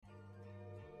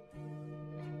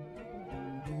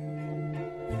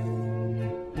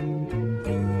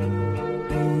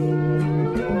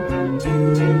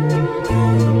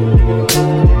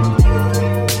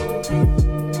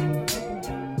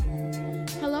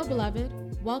beloved.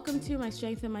 Welcome to My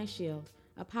Strength and My Shield,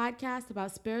 a podcast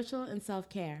about spiritual and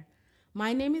self-care.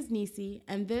 My name is Nisi,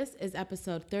 and this is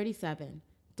episode 37,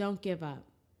 Don't Give Up.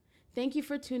 Thank you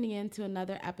for tuning in to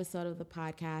another episode of the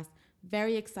podcast.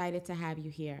 Very excited to have you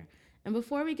here. And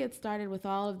before we get started with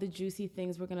all of the juicy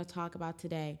things we're going to talk about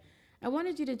today, I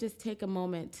wanted you to just take a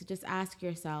moment to just ask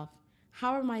yourself,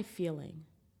 how am I feeling?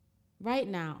 Right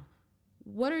now,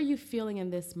 what are you feeling in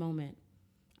this moment?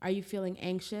 Are you feeling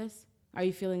anxious? Are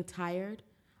you feeling tired?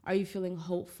 Are you feeling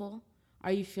hopeful?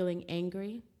 Are you feeling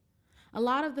angry? A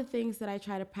lot of the things that I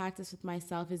try to practice with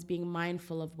myself is being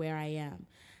mindful of where I am.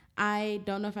 I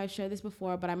don't know if I've shared this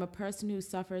before, but I'm a person who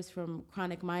suffers from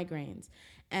chronic migraines.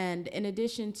 And in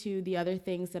addition to the other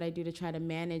things that I do to try to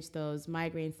manage those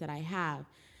migraines that I have,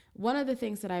 one of the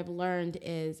things that I've learned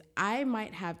is I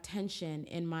might have tension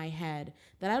in my head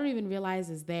that I don't even realize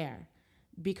is there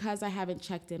because I haven't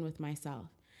checked in with myself.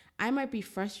 I might be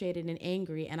frustrated and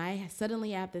angry, and I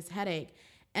suddenly have this headache,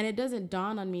 and it doesn't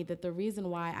dawn on me that the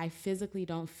reason why I physically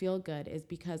don't feel good is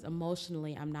because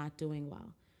emotionally I'm not doing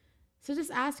well. So just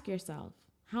ask yourself,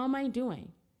 how am I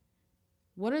doing?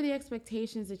 What are the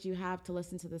expectations that you have to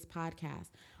listen to this podcast?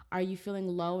 Are you feeling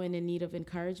low and in need of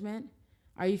encouragement?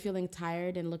 Are you feeling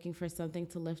tired and looking for something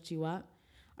to lift you up?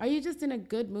 Are you just in a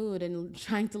good mood and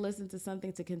trying to listen to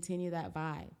something to continue that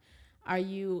vibe? Are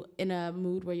you in a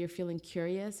mood where you're feeling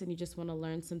curious and you just want to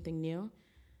learn something new?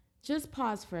 Just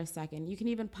pause for a second. You can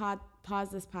even pause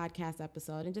this podcast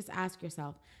episode and just ask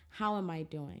yourself, how am I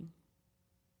doing?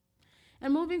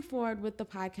 And moving forward with the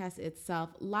podcast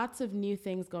itself, lots of new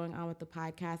things going on with the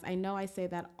podcast. I know I say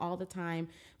that all the time,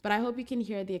 but I hope you can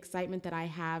hear the excitement that I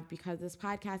have because this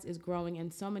podcast is growing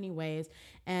in so many ways.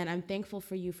 And I'm thankful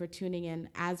for you for tuning in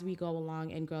as we go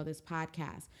along and grow this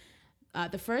podcast.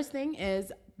 The first thing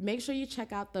is make sure you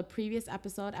check out the previous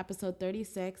episode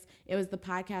 36. It was the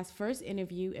podcast's first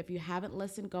interview. If you haven't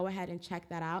listened, go ahead and check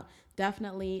that out.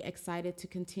 Definitely excited to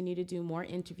continue to do more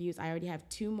interviews. I already have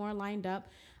 2 more lined up,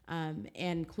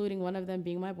 including one of them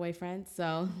being my boyfriend.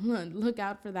 So look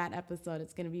out for that episode.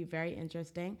 It's going to be very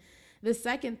interesting. The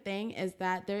second thing is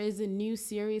that there is a new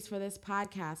series for this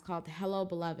podcast called Hello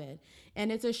Beloved.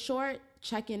 And it's a short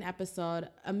check-in episode,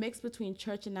 a mix between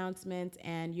church announcements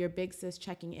and your big sis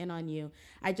checking in on you.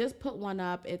 I just put one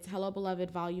up. It's Hello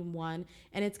Beloved Volume 1,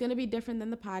 and it's going to be different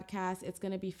than the podcast. It's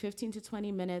going to be 15 to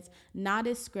 20 minutes, not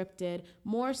as scripted,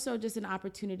 more so just an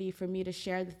opportunity for me to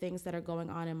share the things that are going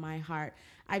on in my heart.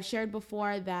 I've shared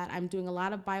before that I'm doing a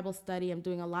lot of Bible study. I'm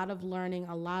doing a lot of learning,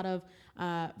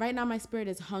 right now my spirit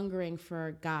is hungering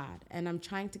for God, and I'm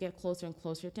trying to get closer and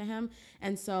closer to Him.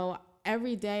 And so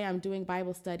every day I'm doing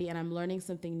Bible study and I'm learning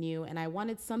something new, and I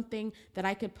wanted something that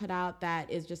I could put out that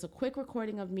is just a quick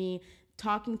recording of me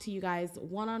talking to you guys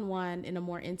one-on-one in a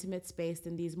more intimate space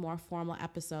than these more formal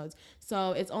episodes.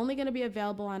 So it's only going to be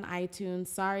available on iTunes.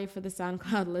 Sorry for the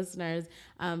SoundCloud listeners,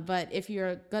 but if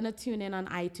you're going to tune in on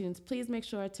iTunes, please make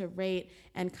sure to rate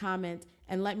and comment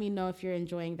and let me know if you're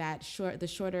enjoying the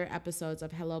shorter episodes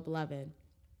of Hello Beloved.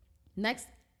 Next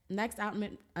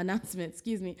announcement,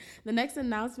 The next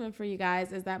announcement for you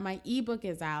guys is that my ebook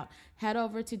is out. Head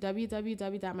over to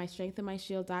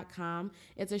www.mystrengthandmyshield.com.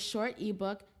 It's a short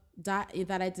ebook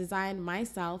that I designed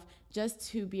myself just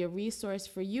to be a resource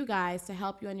for you guys to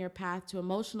help you on your path to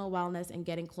emotional wellness and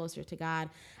getting closer to God.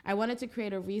 I wanted to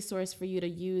create a resource for you to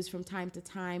use from time to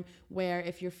time where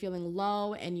if you're feeling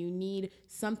low and you need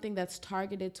something that's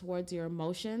targeted towards your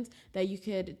emotions, that you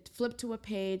could flip to a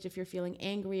page. If you're feeling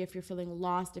angry, if you're feeling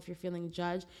lost, if you're feeling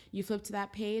judged, you flip to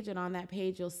that page, and on that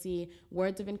page you'll see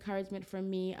words of encouragement from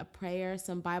me, a prayer,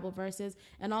 some Bible verses,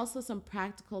 and also some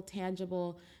practical,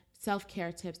 tangible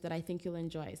self-care tips that I think you'll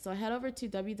enjoy. So head over to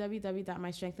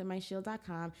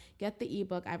www.mystrengthandmyshield.com, get the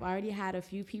ebook. I've already had a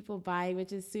few people buy,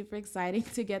 which is super exciting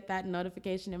to get that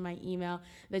notification in my email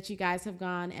that you guys have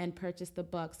gone and purchased the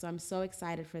book. So I'm so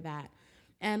excited for that.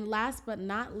 And last but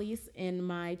not least, in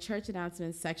my church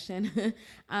announcements section,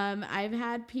 I've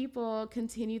had people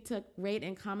continue to rate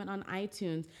and comment on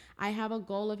iTunes. I have a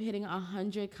goal of hitting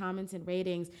 100 comments and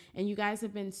ratings, and you guys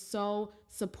have been so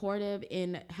supportive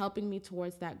in helping me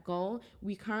towards that goal.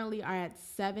 We currently are at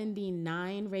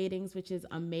 79 ratings, which is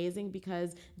amazing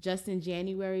because just in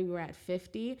January we were at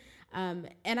 50. And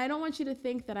I don't want you to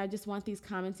think that I just want these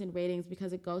comments and ratings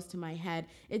because it goes to my head.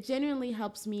 It genuinely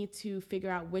helps me to figure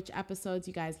out which episodes you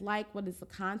you guys like, what is the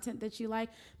content that you like,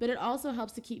 but it also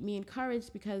helps to keep me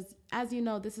encouraged because, as you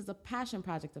know, this is a passion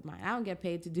project of mine. I don't get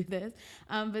paid to do this,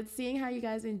 but seeing how you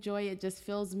guys enjoy it just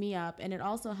fills me up, and it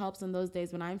also helps on those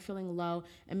days when I'm feeling low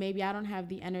and maybe I don't have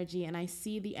the energy, and I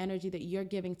see the energy that you're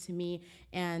giving to me,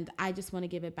 and I just want to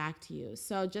give it back to you.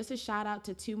 So just a shout out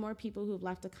to 2 more people who've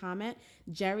left a comment,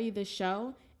 Jerry the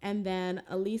Show, and then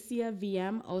Alicia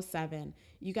VM07.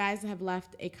 You guys have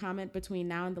left a comment between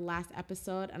now and the last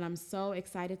episode, and I'm so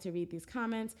excited to read these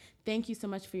comments. Thank you so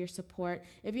much for your support.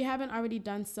 If you haven't already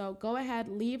done so, go ahead,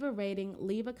 leave a rating,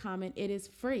 leave a comment. It is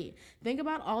free. Think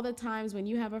about all the times when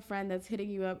you have a friend that's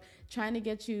hitting you up, trying to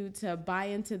get you to buy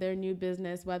into their new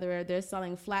business, whether they're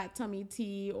selling flat tummy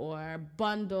tea or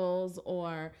bundles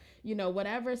or, you know,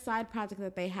 whatever side project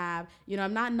that they have. You know,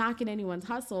 I'm not knocking anyone's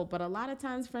hustle, but a lot of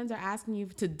times friends are asking you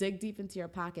to dig deep into your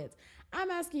pockets. I'm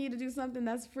asking you to do something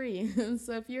that's free.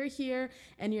 So if you're here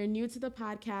and you're new to the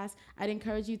podcast, I'd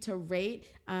encourage you to rate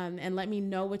and let me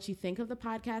know what you think of the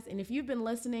podcast. And if you've been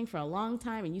listening for a long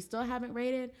time and you still haven't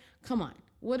rated, come on.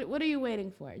 What are you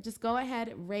waiting for? Just go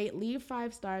ahead, rate, leave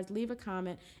 5 stars, leave a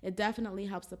comment. It definitely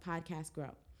helps the podcast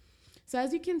grow. So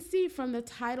as you can see from the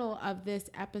title of this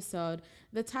episode,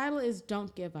 the title is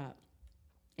Don't Give Up.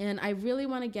 And I really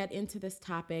want to get into this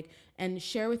topic and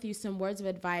share with you some words of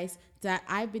advice that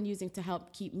I've been using to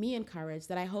help keep me encouraged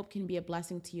that I hope can be a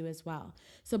blessing to you as well.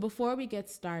 So before we get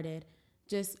started,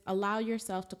 just allow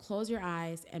yourself to close your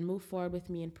eyes and move forward with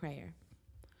me in prayer.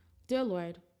 Dear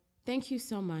Lord, thank you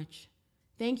so much.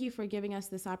 Thank you for giving us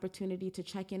this opportunity to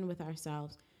check in with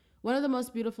ourselves. One of the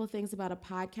most beautiful things about a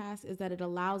podcast is that it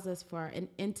allows us for an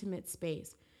intimate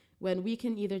space when we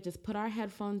can either just put our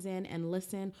headphones in and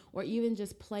listen, or even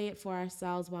just play it for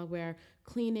ourselves while we're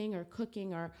cleaning or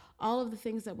cooking or all of the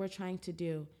things that we're trying to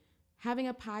do. Having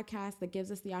a podcast that gives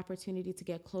us the opportunity to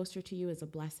get closer to you is a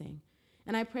blessing.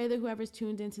 And I pray that whoever's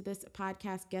tuned into this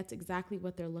podcast gets exactly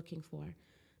what they're looking for,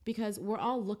 because we're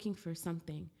all looking for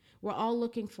something. We're all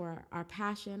looking for our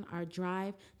passion, our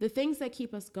drive, the things that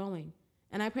keep us going.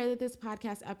 And I pray that this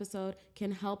podcast episode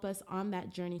can help us on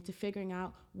that journey to figuring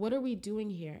out, what are we doing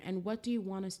here and what do you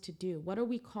want us to do? What are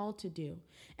we called to do?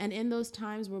 And in those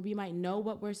times where we might know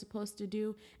what we're supposed to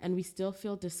do and we still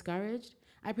feel discouraged,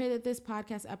 I pray that this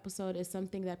podcast episode is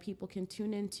something that people can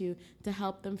tune into to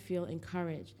help them feel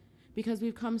encouraged. Because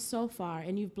we've come so far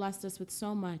and you've blessed us with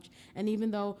so much. And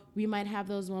even though we might have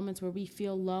those moments where we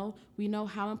feel low, we know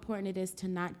how important it is to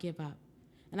not give up.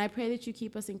 And I pray that you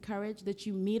keep us encouraged, that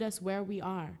you meet us where we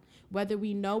are, whether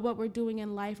we know what we're doing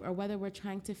in life or whether we're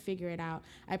trying to figure it out.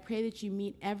 I pray that you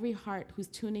meet every heart who's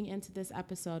tuning into this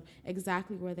episode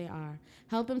exactly where they are.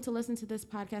 Help them to listen to this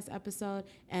podcast episode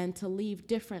and to leave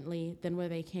differently than where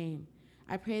they came.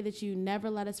 I pray that you never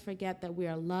let us forget that we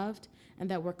are loved and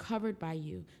that we're covered by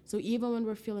you. So even when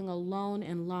we're feeling alone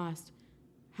and lost,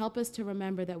 help us to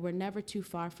remember that we're never too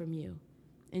far from you.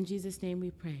 In Jesus' name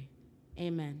we pray.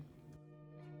 Amen.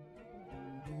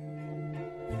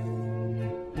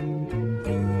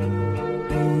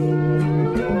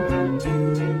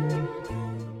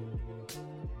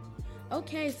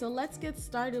 Okay, so let's get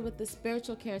started with the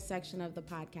spiritual care section of the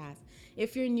podcast.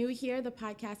 If you're new here, the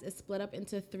podcast is split up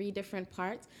into 3 different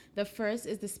parts. The first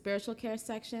is the spiritual care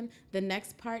section. The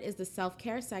next part is the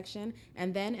self-care section.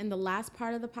 And then in the last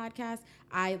part of the podcast,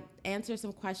 I answer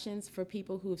some questions for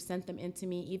people who've sent them in to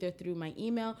me either through my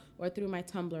email or through my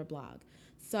Tumblr blog.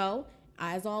 So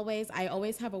as always, I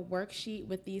always have a worksheet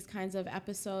with these kinds of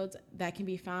episodes that can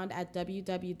be found at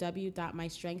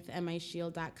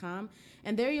www.mystrengthandmyshield.com.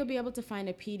 And there you'll be able to find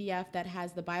a PDF that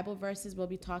has the Bible verses we'll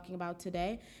be talking about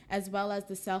today, as well as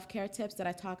the self-care tips that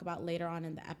I talk about later on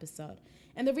in the episode.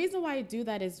 And the reason why I do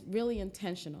that is really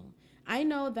intentional. I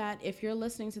know that if you're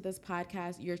listening to this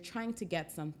podcast, you're trying to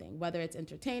get something, whether it's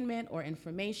entertainment or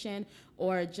information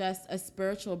or just a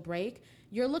spiritual break.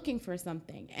 You're looking for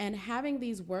something. And having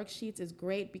these worksheets is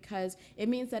great because it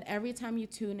means that every time you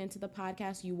tune into the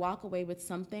podcast, you walk away with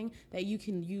something that you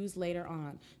can use later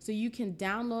on. So you can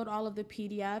download all of the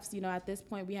PDFs. You know, at this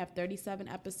point, we have 37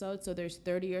 episodes, so there's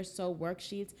 30 or so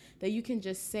worksheets that you can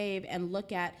just save and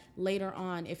look at later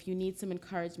on if you need some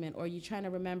encouragement or you're trying to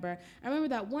remember. I remember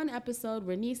that one episode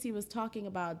where Nisi was talking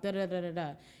about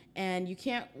da-da-da-da-da. And you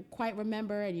can't quite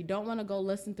remember and you don't want to go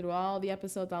listen through all the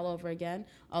episodes all over again,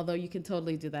 although you can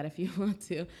totally do that if you want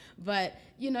to. But,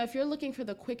 you know, if you're looking for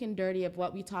the quick and dirty of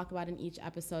what we talk about in each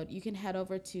episode, you can head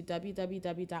over to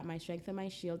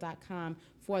www.mystrengthandmyshield.com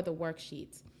for the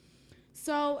worksheets.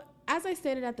 So, as I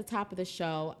stated at the top of the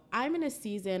show, I'm in a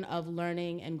season of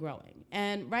learning and growing.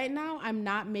 And right now, I'm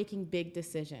not making big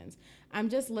decisions. I'm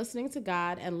just listening to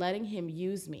God and letting Him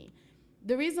use me.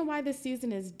 The reason why this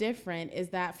season is different is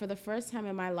that for the first time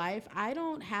in my life, I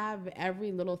don't have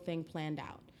every little thing planned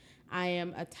out. I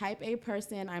am a type A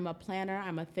person. I'm a planner.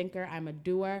 I'm a thinker. I'm a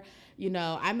doer.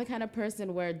 I'm the kind of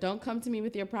person where don't come to me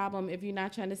with your problem if you're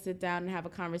not trying to sit down and have a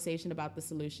conversation about the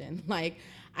solution. Like,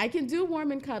 I can do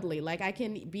warm and cuddly. Like, I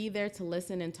can be there to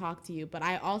listen and talk to you. But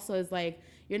I also is like,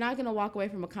 you're not going to walk away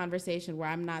from a conversation where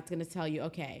I'm not going to tell you,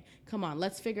 okay, come on,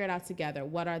 let's figure it out together.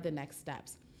 What are the next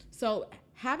steps? So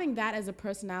having that as a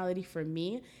personality for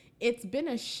me, it's been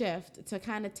a shift to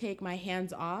kind of take my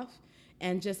hands off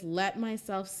and just let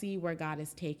myself see where God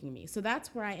is taking me. So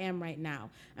that's where I am right now.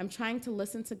 I'm trying to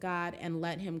listen to God and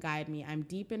let him guide me. I'm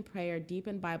deep in prayer, deep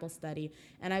in Bible study,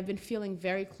 and I've been feeling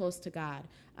very close to God,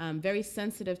 very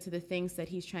sensitive to the things that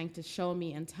he's trying to show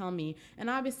me and tell me. And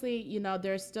obviously,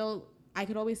 I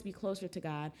could always be closer to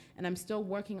God, and I'm still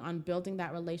working on building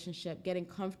that relationship, getting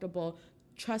comfortable,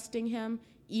 trusting him,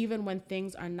 even when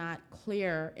things are not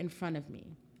clear in front of me.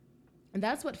 And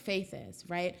that's what faith is,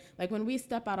 right? Like when we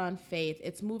step out on faith,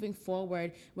 it's moving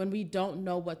forward when we don't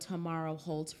know what tomorrow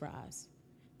holds for us.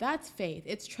 That's faith.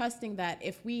 It's trusting that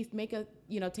if we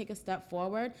take a step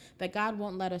forward, that God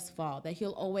won't let us fall, that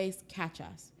he'll always catch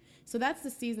us. So that's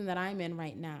the season that I'm in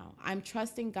right now. I'm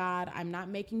trusting God. I'm not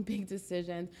making big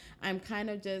decisions. I'm kind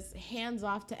of just hands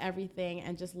off to everything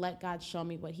and just let God show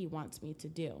me what he wants me to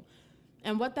do.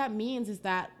 And what that means is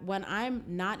that when I'm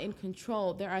not in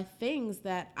control, there are things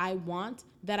that I want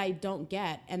that I don't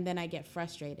get, and then I get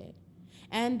frustrated.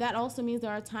 And that also means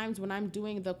there are times when I'm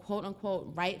doing the quote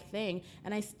unquote right thing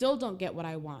and I still don't get what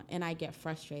I want, and I get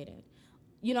frustrated.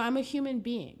 I'm a human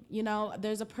being.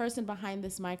 There's a person behind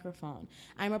this microphone.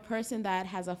 I'm a person that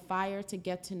has a fire to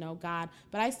get to know God,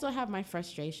 but I still have my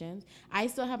frustrations. I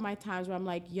still have my times where I'm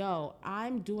like,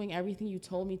 I'm doing everything you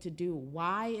told me to do.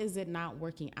 Why is it not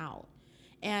working out?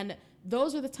 And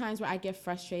those are the times where I get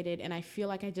frustrated and I feel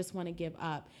like I just want to give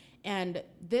up. And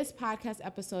this podcast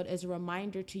episode is a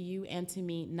reminder to you and to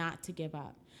me not to give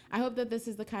up. I hope that this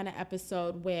is the kind of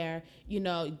episode where,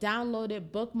 download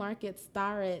it, bookmark it,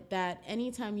 star it, that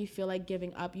anytime you feel like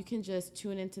giving up, you can just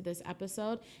tune into this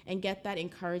episode and get that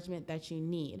encouragement that you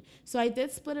need. So I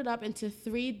did split it up into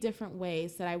 3 different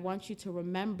ways that I want you to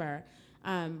remember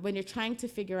when you're trying to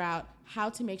figure out how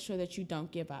to make sure that you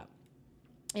don't give up.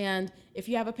 And if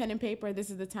you have a pen and paper, this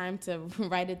is the time to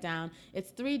write it down.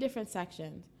 It's 3 different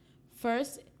sections.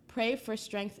 First, pray for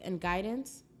strength and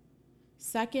guidance.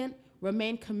 Second,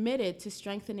 remain committed to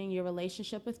strengthening your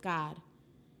relationship with God.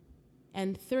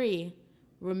 And 3,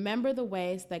 remember the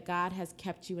ways that God has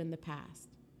kept you in the past.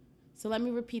 So let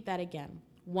me repeat that again.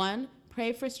 1,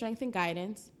 pray for strength and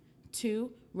guidance.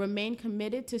 2, remain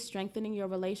committed to strengthening your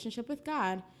relationship with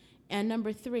God. And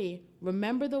number 3,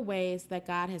 remember the ways that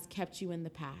God has kept you in the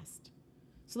past.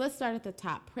 So let's start at the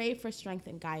top. Pray for strength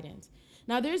and guidance.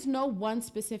 Now, there's no one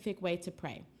specific way to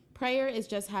pray. Prayer is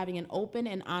just having an open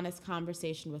and honest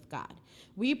conversation with God.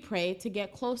 We pray to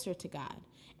get closer to God.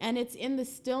 And it's in the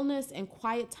stillness and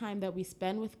quiet time that we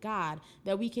spend with God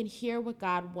that we can hear what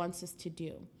God wants us to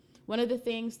do. One of the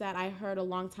things that I heard a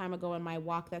long time ago in my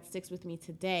walk that sticks with me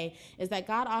today is that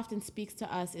God often speaks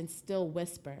to us in still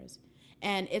whispers.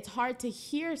 And it's hard to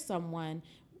hear someone,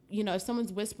 if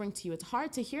someone's whispering to you, it's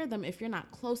hard to hear them if you're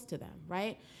not close to them,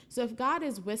 right? So if God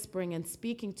is whispering and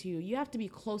speaking to you, you have to be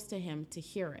close to him to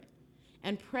hear it.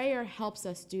 And prayer helps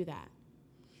us do that.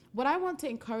 What I want to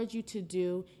encourage you to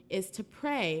do is to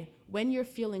pray when you're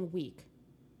feeling weak.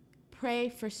 Pray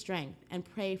for strength and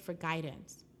pray for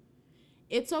guidance.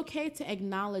 It's okay to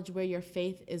acknowledge where your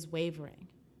faith is wavering.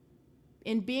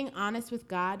 In being honest with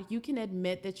God, you can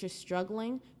admit that you're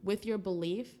struggling with your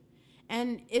belief,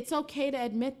 and it's okay to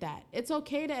admit that. It's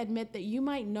okay to admit that you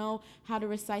might know how to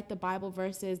recite the Bible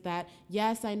verses that,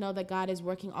 yes, I know that God is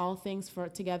working all things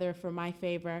together for my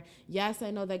favor. Yes,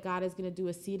 I know that God is going to do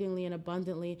exceedingly and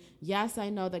abundantly. Yes, I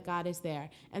know that God is there.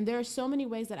 And there are so many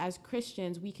ways that as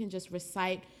Christians, we can just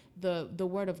recite the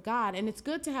word of God. And it's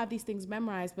good to have these things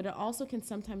memorized, but it also can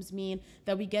sometimes mean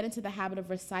that we get into the habit of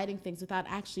reciting things without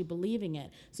actually believing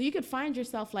it. So you could find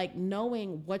yourself like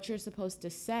knowing what you're supposed to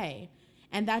say,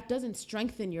 and that doesn't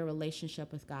strengthen your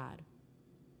relationship with God.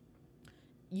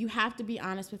 You have to be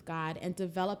honest with God and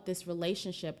develop this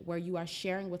relationship where you are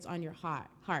sharing what's on your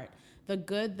heart, the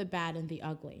good, the bad, and the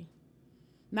ugly.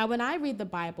 Now, when I read the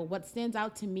Bible, what stands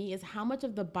out to me is how much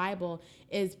of the Bible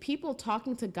is people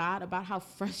talking to God about how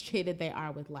frustrated they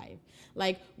are with life.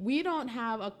 Like, we don't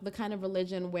have the kind of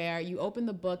religion where you open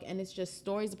the book and it's just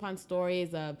stories upon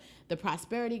stories of the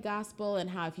prosperity gospel and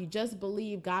how if you just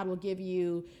believe, God will give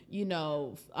you,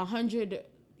 100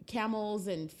 camels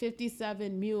and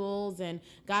 57 mules and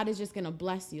God is just going to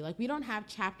bless you. Like, we don't have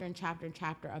chapter and chapter and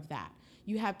chapter of that.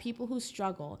 You have people who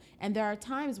struggle. And there are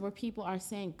times where people are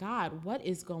saying, God, what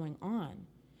is going on?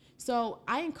 So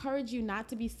I encourage you not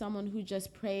to be someone who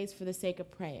just prays for the sake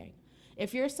of praying.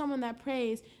 If you're someone that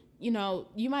prays, you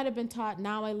might have been taught,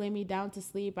 now I lay me down to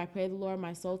sleep. I pray the Lord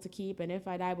my soul to keep. And if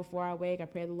I die before I wake, I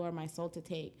pray the Lord my soul to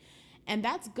take. And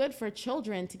that's good for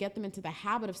children to get them into the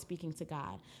habit of speaking to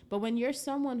God. But when you're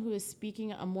someone who is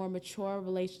seeking a more mature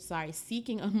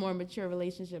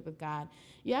relationship with God,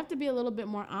 you have to be a little bit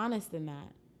more honest in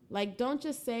that. Like, don't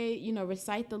just say,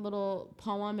 recite the little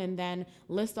poem and then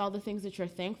list all the things that you're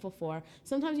thankful for.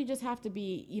 Sometimes you just have to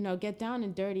be, get down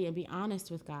and dirty and be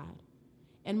honest with God.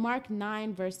 In Mark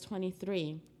 9, verse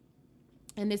 23,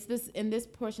 and it's this in this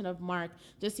portion of Mark,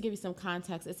 just to give you some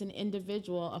context, it's an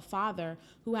individual, a father,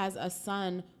 who has a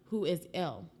son who is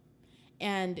ill.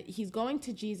 And he's going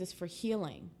to Jesus for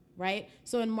healing, right?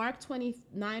 So in Mark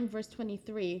 29, verse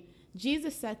 23,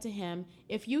 Jesus said to him,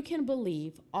 if you can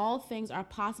believe, all things are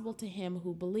possible to him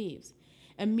who believes.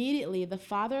 Immediately, the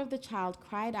father of the child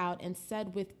cried out and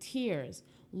said with tears,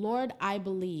 Lord, I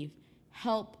believe.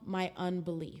 Help my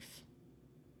unbelief.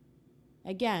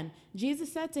 Again,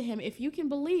 Jesus said to him, if you can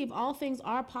believe, all things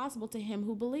are possible to him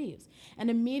who believes.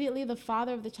 And immediately the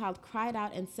father of the child cried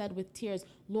out and said with tears,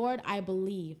 Lord, I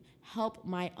believe. Help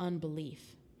my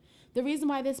unbelief. The reason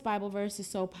why this Bible verse is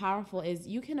so powerful is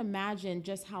you can imagine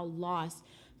just how lost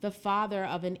the father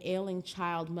of an ailing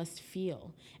child must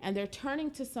feel. And they're turning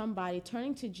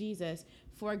to Jesus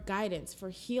for guidance,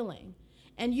 for healing.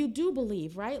 And you do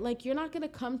believe, right? Like, you're not going to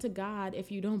come to God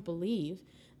if you don't believe.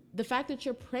 The fact that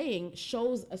you're praying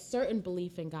shows a certain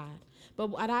belief in God. But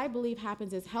what I believe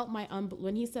happens is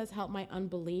when he says help my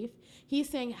unbelief, he's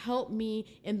saying help me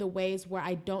in the ways where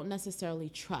I don't necessarily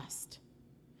trust.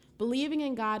 Believing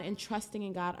in God and trusting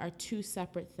in God are two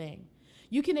separate things.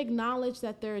 You can acknowledge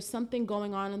that there is something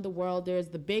going on in the world. There's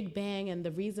the Big Bang and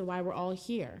the reason why we're all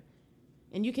here.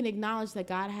 And you can acknowledge that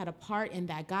God had a part in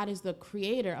that. God is the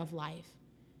creator of life.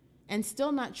 And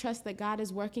still not trust that God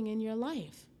is working in your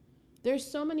life. There's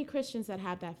so many Christians that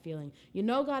have that feeling. You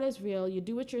know God is real. You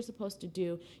do what you're supposed to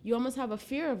do. You almost have a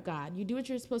fear of God. You do what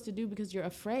you're supposed to do because you're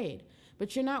afraid.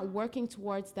 But you're not working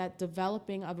towards that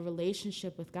developing of a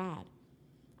relationship with God.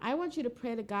 I want you to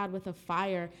pray to God with a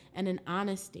fire and an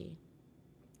honesty.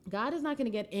 God is not going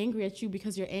to get angry at you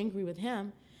because you're angry with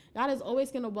him. God is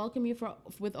always going to welcome you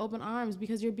with open arms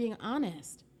because you're being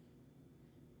honest.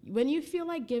 When you feel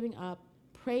like giving up,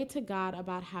 pray to God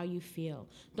about how you feel.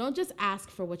 Don't just ask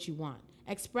for what you want.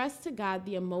 Express to God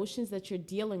the emotions that you're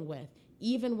dealing with,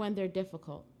 even when they're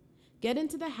difficult. Get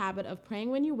into the habit of praying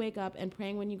when you wake up and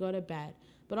praying when you go to bed,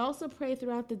 but also pray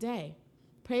throughout the day.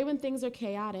 Pray when things are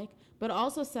chaotic, but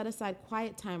also set aside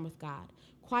quiet time with God,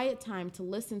 quiet time to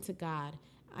listen to God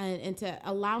and to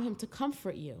allow him to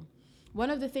comfort you. One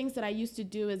of the things that I used to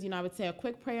do is, I would say a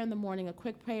quick prayer in the morning, a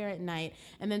quick prayer at night.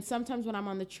 And then sometimes when I'm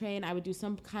on the train, I would do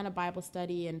some kind of Bible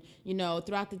study. And,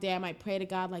 throughout the day, I might pray to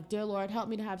God like, dear Lord, help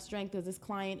me to have strength as this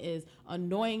client is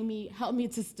annoying me. Help me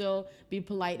to still be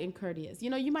polite and courteous.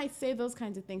 You might say those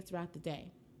kinds of things throughout the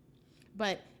day.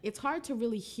 But it's hard to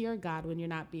really hear God when you're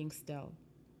not being still.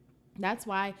 That's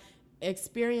why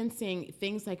experiencing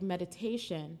things like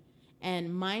meditation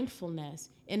and mindfulness,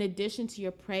 in addition to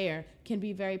your prayer, can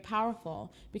be very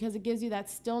powerful because it gives you that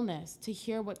stillness to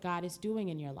hear what God is doing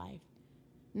in your life.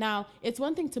 Now, it's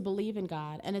one thing to believe in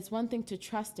God and it's one thing to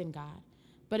trust in God,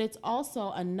 but it's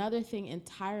also another thing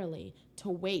entirely to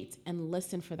wait and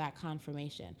listen for that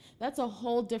confirmation. That's a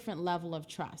whole different level of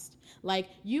trust. Like,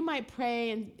 you might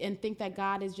pray and think that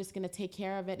God is just going to take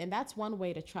care of it, and that's one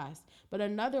way to trust. But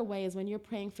another way is when you're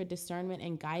praying for discernment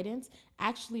and guidance,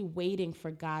 actually waiting for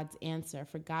God's answer,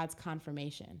 for God's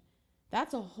confirmation.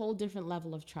 That's a whole different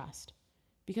level of trust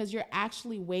because you're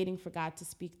actually waiting for God to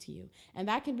speak to you. And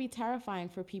that can be terrifying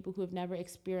for people who have never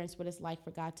experienced what it's like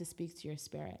for God to speak to your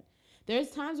spirit.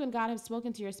 There's times when God has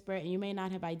spoken to your spirit and you may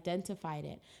not have identified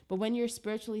it. But when you're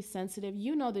spiritually sensitive,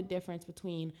 you know the difference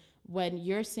between when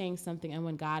you're saying something and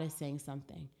when God is saying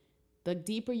something. The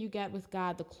deeper you get with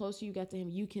God, the closer you get to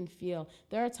him, you can feel.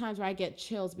 There are times where I get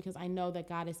chills because I know that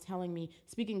God is telling me,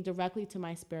 speaking directly to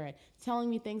my spirit,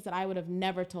 telling me things that I would have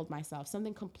never told myself,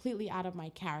 something completely out of my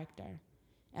character.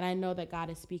 And I know that God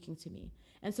is speaking to me.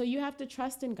 And so you have to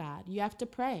trust in God. You have to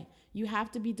pray. You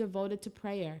have to be devoted to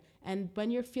prayer. And when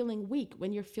you're feeling weak,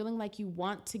 when you're feeling like you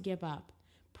want to give up,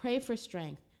 pray for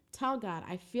strength. Tell God,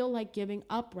 I feel like giving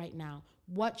up right now.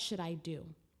 What should I do?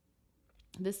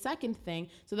 The second thing,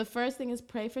 so the first thing is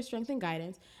pray for strength and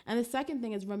guidance. And the second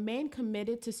thing is remain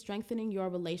committed to strengthening your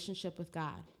relationship with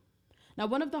God. Now,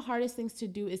 one of the hardest things to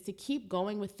do is to keep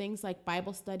going with things like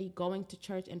Bible study, going to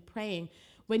church and praying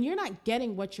when you're not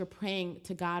getting what you're praying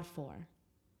to God for.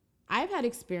 I've had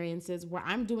experiences where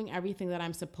I'm doing everything that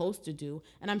I'm supposed to do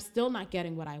and I'm still not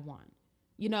getting what I want.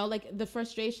 You know, like the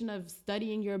frustration of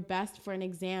studying your best for an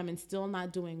exam and still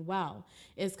not doing well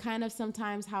is kind of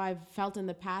sometimes how I've felt in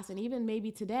the past, and even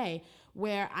maybe today,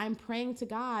 where I'm praying to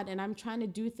God and I'm trying to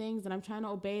do things and I'm trying to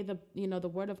obey the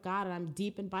word of God, and I'm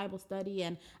deep in Bible study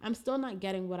and I'm still not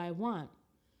getting what I want.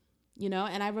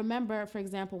 And I remember, for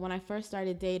example, when I first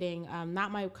started dating, not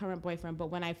my current boyfriend,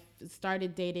 but when I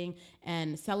started dating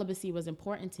and celibacy was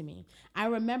important to me, I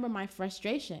remember my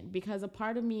frustration because a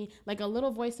part of me, like a little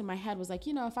voice in my head was like,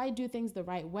 if I do things the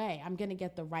right way, I'm going to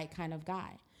get the right kind of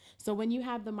guy. So when you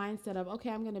have the mindset of, okay,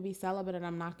 I'm going to be celibate and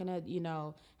I'm not going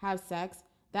to, have sex,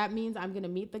 that means I'm going to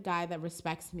meet the guy that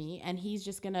respects me, and he's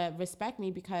just going to respect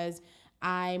me because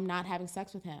I'm not having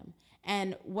sex with him.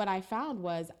 And what I found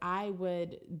was I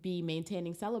would be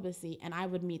maintaining celibacy and I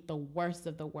would meet the worst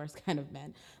of the worst kind of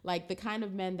men, like the kind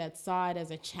of men that saw it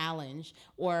as a challenge,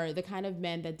 or the kind of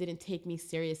men that didn't take me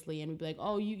seriously and would be like,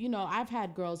 oh, I've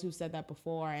had girls who said that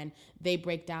before and they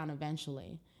break down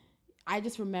eventually. I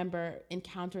just remember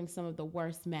encountering some of the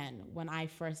worst men when I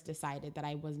first decided that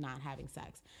I was not having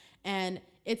sex. And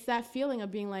it's that feeling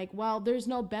of being like, well, there's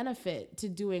no benefit to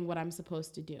doing what I'm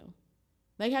supposed to do.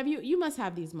 Like, you must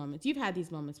have these moments. You've had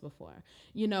these moments before,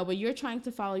 but you're trying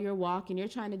to follow your walk and you're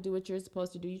trying to do what you're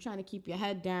supposed to do. You're trying to keep your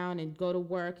head down and go to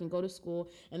work and go to school.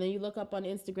 And then you look up on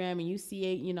Instagram and you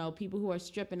see, people who are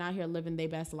stripping out here living their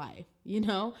best life,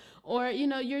 or,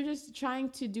 you're just trying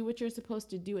to do what you're supposed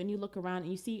to do. And you look around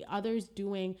and you see others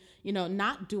doing,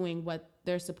 not doing what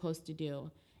they're supposed to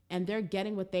do. And they're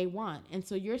getting what they want. And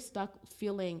so you're stuck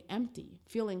feeling empty,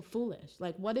 feeling foolish.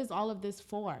 Like, what is all of this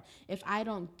for if I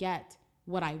don't get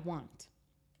what I want?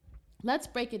 Let's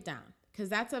break it down, because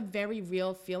that's a very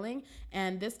real feeling,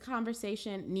 and this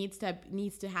conversation needs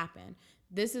to happen.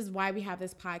 This is why we have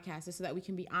this podcast, is so that we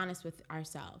can be honest with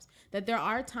ourselves, that there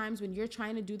are times when you're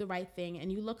trying to do the right thing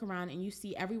and you look around and you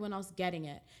see everyone else getting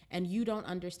it and you don't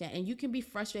understand, and you can be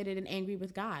frustrated and angry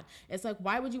with God. It's like,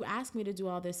 why would you ask me to do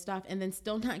all this stuff and then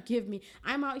still not give me?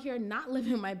 I'm out here not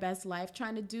living my best life,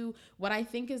 trying to do what I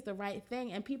think is the right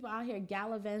thing, and people out here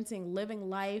gallivanting, living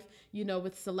life,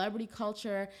 with celebrity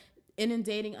culture,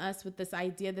 inundating us with this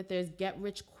idea that there's get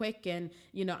rich quick, and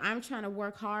I'm trying to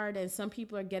work hard and some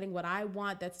people are getting what I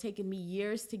want that's taken me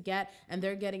years to get and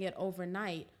they're getting it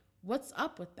overnight. What's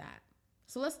up with that?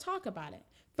 So let's talk about it.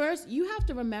 First, you have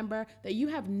to remember that you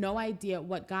have no idea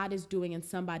what God is doing in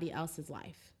somebody else's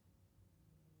life.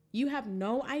 You have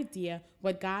no idea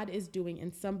what God is doing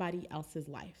in somebody else's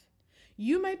life.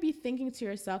 You might be thinking to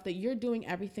yourself that you're doing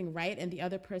everything right and the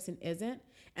other person isn't,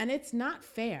 and it's not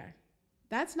fair.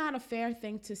 That's not a fair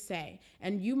thing to say.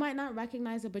 And you might not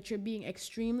recognize it, but you're being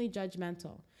extremely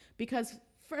judgmental. Because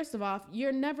first of all,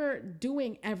 you're never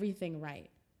doing everything right.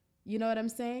 You know what I'm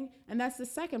saying? And that's the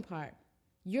second part.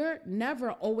 You're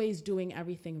never always doing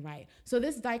everything right. So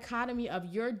this dichotomy of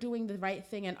you're doing the right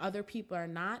thing and other people are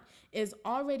not is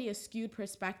already a skewed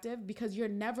perspective, because you're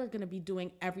never going to be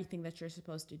doing everything that you're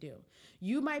supposed to do.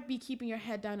 You might be keeping your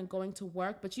head down and going to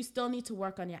work, but you still need to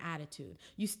work on your attitude.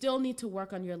 You still need to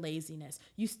work on your laziness.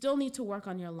 You still need to work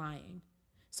on your lying.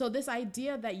 So this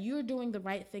idea that you're doing the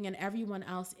right thing and everyone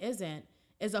else isn't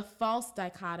is a false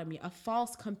dichotomy, a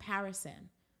false comparison.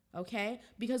 Okay?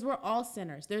 Because we're all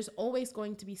sinners. There's always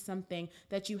going to be something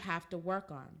that you have to work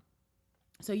on.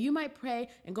 So you might pray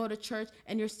and go to church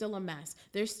and you're still a mess.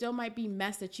 There still might be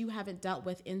mess that you haven't dealt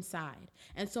with inside.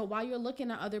 And so while you're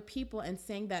looking at other people and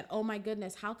saying that, oh my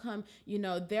goodness, how come,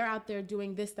 they're out there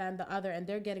doing this, that, and the other, and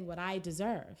they're getting what I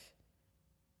deserve?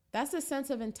 That's a sense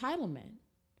of entitlement.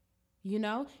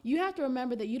 You have to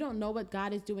remember that you don't know what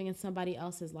God is doing in somebody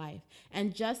else's life.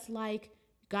 And just like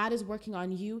God is working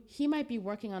on you, he might be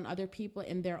working on other people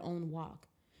in their own walk.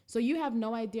 So you have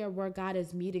no idea where God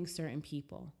is meeting certain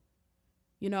people.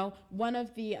 One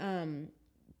of the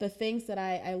things that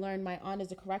I learned, my aunt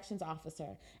is a corrections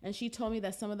officer, and she told me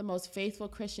that some of the most faithful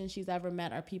Christians she's ever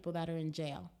met are people that are in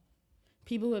jail.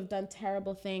 People who have done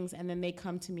terrible things and then they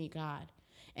come to meet God.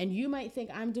 And you might think,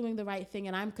 I'm doing the right thing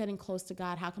and I'm getting close to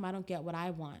God. How come I don't get what I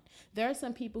want? There are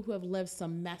some people who have lived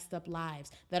some messed up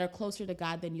lives that are closer to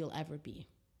God than you'll ever be.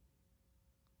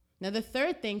 Now, the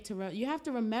third thing you have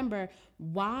to remember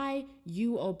why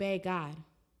you obey God.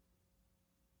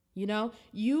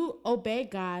 You obey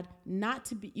God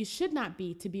you should not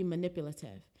be to be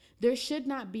manipulative. There should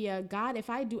not be a God, if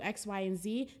I do X, Y, and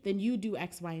Z, then you do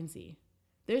X, Y, and Z.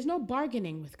 There's no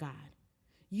bargaining with God.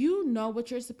 You know what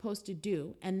you're supposed to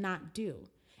do and not do.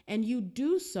 And you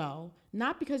do so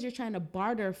not because you're trying to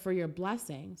barter for your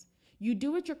blessings. You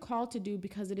do what you're called to do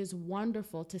because it is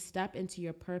wonderful to step into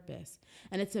your purpose,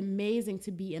 and it's amazing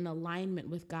to be in alignment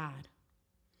with God.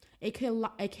 A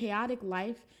chaotic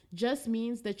life just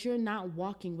means that you're not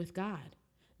walking with God.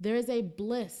 There is a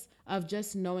bliss of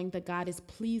just knowing that God is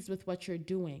pleased with what you're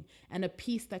doing and a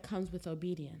peace that comes with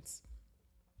obedience.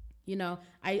 You know,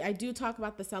 I do talk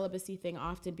about the celibacy thing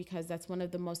often because that's one of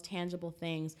the most tangible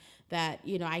things that,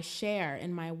 I share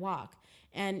in my walk.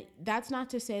 And that's not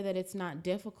to say that it's not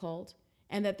difficult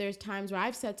and that there's times where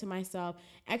I've said to myself,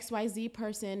 XYZ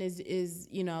person is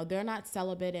they're not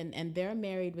celibate and they're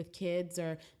married with kids,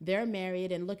 or they're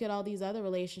married and look at all these other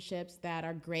relationships that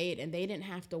are great and they didn't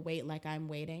have to wait like I'm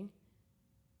waiting.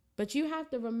 But you have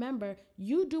to remember,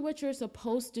 you do what you're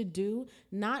supposed to do,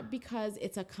 not because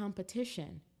it's a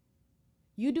competition.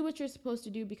 You do what you're supposed to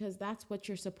do because that's what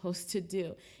you're supposed to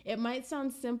do. It might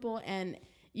sound simple and,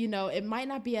 it might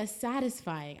not be as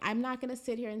satisfying. I'm not going to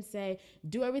sit here and say,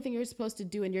 do everything you're supposed to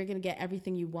do and you're going to get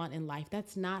everything you want in life.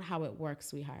 That's not how it works,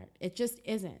 sweetheart. It just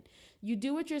isn't. You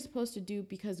do what you're supposed to do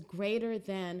because greater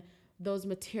than those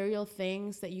material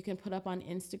things that you can put up on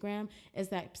Instagram is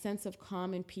that sense of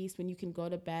calm and peace when you can go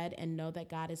to bed and know that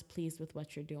God is pleased with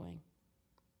what you're doing.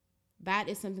 That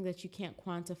is something that you can't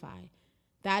quantify.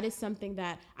 That is something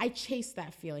that I chase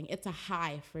that feeling. It's a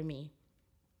high for me.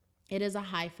 It is a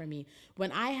high for me.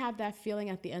 When I have that feeling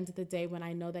at the end of the day, when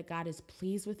I know that God is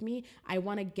pleased with me, I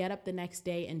want to get up the next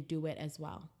day and do it as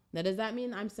well. Now, does that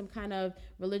mean I'm some kind of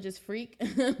religious freak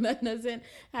that doesn't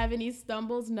have any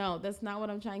stumbles? No, that's not what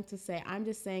I'm trying to say. I'm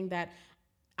just saying that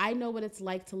I know what it's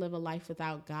like to live a life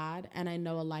without God, and I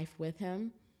know a life with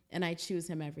him, and I choose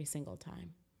him every single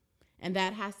time. And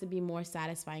that has to be more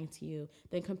satisfying to you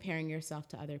than comparing yourself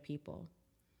to other people.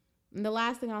 And the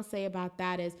last thing I'll say about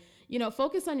that is,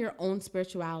 focus on your own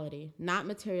spirituality, not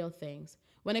material things.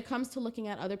 When it comes to looking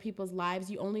at other people's lives,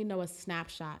 you only know a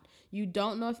snapshot. You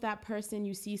don't know if that person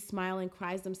you see smiling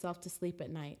cries themselves to sleep at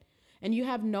night. And you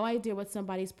have no idea what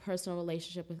somebody's personal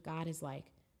relationship with God is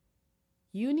like.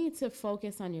 You need to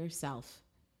focus on yourself.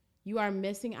 You are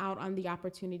missing out on the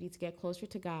opportunity to get closer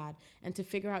to God and to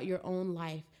figure out your own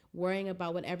life, worrying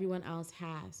about what everyone else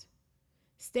has.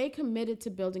 Stay committed to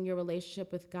building your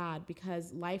relationship with God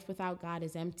because life without God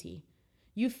is empty.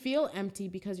 You feel empty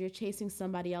because you're chasing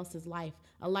somebody else's life,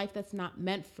 a life that's not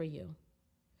meant for you.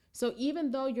 So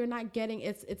even though you're not getting,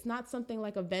 it's not something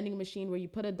like a vending machine where you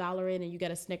put $1 in and you get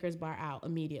a Snickers bar out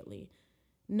immediately.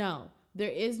 No,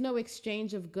 there is no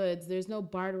exchange of goods. There's no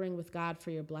bartering with God for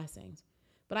your blessings.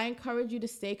 But I encourage you to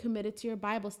stay committed to your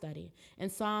Bible study. In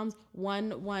Psalms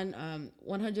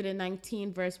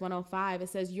 119, verse 105, it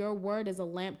says, your word is a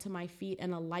lamp to my feet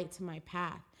and a light to my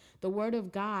path. The word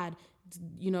of God,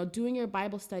 doing your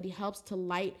Bible study helps to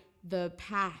light the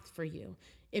path for you.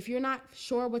 If you're not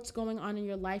sure what's going on in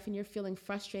your life and you're feeling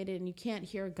frustrated and you can't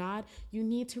hear God, you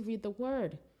need to read the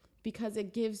word, because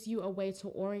it gives you a way to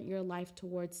orient your life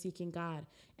towards seeking God.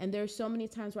 And there's so many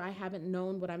times where I haven't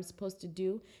known what I'm supposed to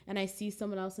do, and I see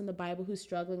someone else in the Bible who's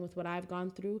struggling with what I've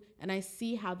gone through, and I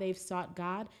see how they've sought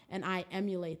God, and I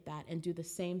emulate that and do the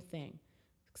same thing.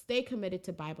 Stay committed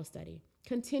to Bible study.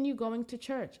 Continue going to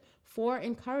church for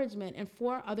encouragement and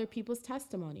for other people's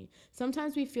testimony.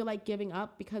 Sometimes we feel like giving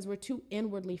up because we're too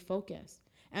inwardly focused,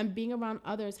 and being around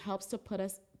others helps to put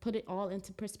it all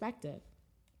into perspective.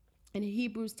 In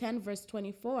Hebrews 10, verse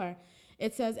 24,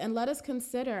 it says, and let us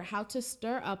consider how to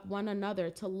stir up one another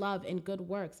to love and good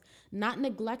works, not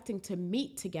neglecting to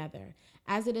meet together,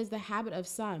 as it is the habit of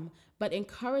some, but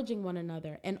encouraging one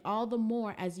another, and all the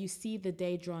more as you see the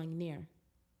day drawing near.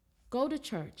 Go to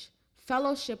church.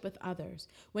 Fellowship with others.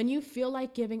 When you feel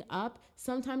like giving up,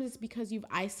 sometimes it's because you've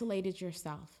isolated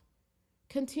yourself.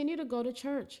 Continue to go to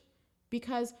church.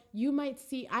 Because you might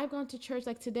see, I've gone to church,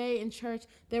 like today in church,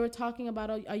 they were talking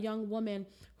about a young woman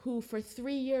who for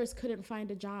 3 years couldn't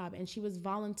find a job, and she was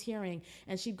volunteering,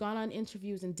 and she'd gone on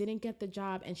interviews and didn't get the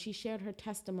job, and she shared her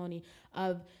testimony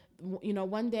of,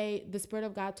 one day the Spirit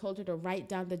of God told her to write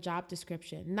down the job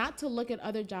description, not to look at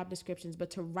other job descriptions, but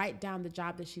to write down the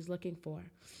job that she's looking for.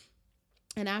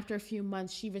 And after a few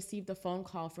months, she received a phone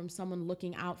call from someone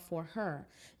looking out for her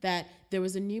that there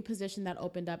was a new position that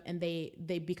opened up, and they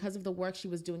because of the work she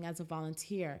was doing as a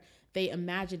volunteer, they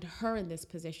imagined her in this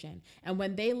position. And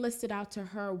when they listed out to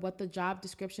her what the job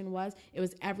description was, it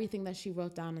was everything that she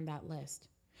wrote down in that list.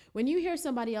 When you hear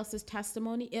somebody else's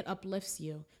testimony, it uplifts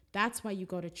you. That's why you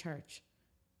go to church.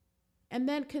 And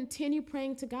then continue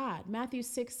praying to God. Matthew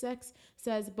 6:6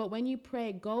 says, but when you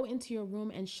pray, go into your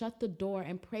room and shut the door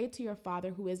and pray to your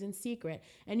Father who is in secret.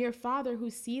 And your Father who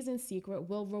sees in secret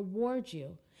will reward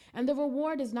you. And the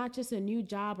reward is not just a new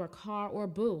job or car or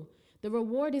boo. The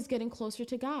reward is getting closer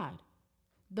to God.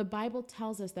 The Bible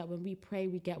tells us that when we pray,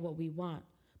 we get what we want.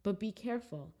 But be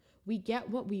careful. We get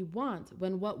what we want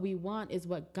when what we want is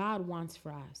what God wants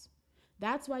for us.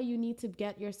 That's why you need to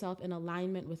get yourself in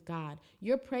alignment with God.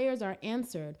 Your prayers are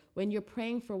answered when you're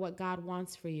praying for what God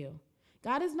wants for you.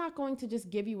 God is not going to just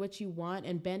give you what you want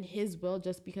and bend his will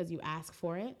just because you ask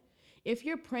for it. If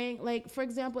you're praying, like, for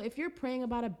example, if you're praying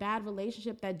about a bad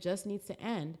relationship that just needs to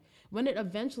end, when it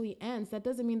eventually ends, that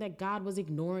doesn't mean that God was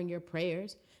ignoring your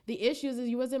prayers. The issue is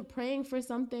you wasn't praying for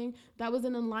something that was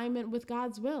in alignment with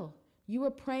God's will. You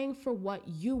were praying for what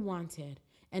you wanted,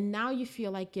 and now you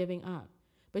feel like giving up.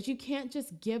 But you can't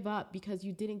just give up because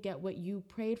you didn't get what you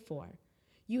prayed for.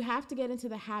 You have to get into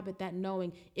the habit that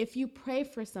knowing if you pray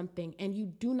for something and you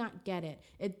do not get it,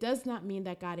 it does not mean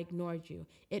that God ignored you.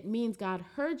 It means God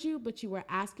heard you, but you were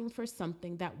asking for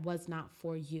something that was not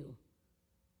for you.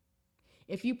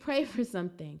 If you pray for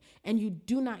something and you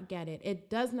do not get it, it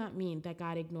does not mean that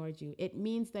God ignored you. It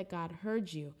means that God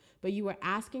heard you, but you were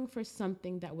asking for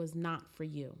something that was not for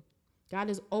you. God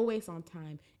is always on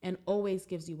time and always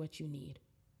gives you what you need.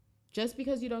 Just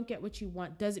because you don't get what you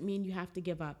want doesn't mean you have to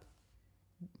give up.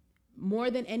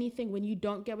 More than anything, when you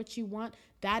don't get what you want,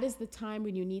 that is the time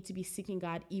when you need to be seeking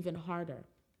God even harder.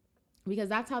 Because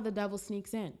that's how the devil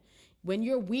sneaks in. When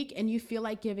you're weak and you feel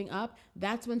like giving up,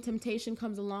 that's when temptation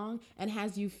comes along and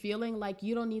has you feeling like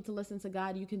you don't need to listen to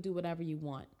God. You can do whatever you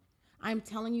want. I'm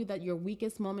telling you that your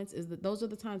weakest moments those are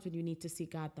the times when you need to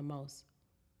seek God the most.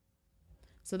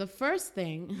 So the first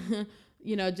thing,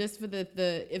 just for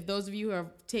if those of you who are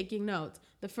taking notes,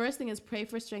 the first thing is pray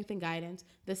for strength and guidance.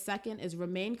 The second is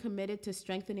remain committed to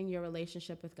strengthening your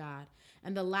relationship with God.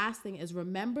 And the last thing is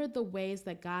remember the ways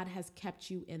that God has kept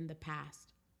you in the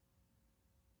past.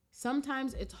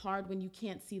 Sometimes it's hard when you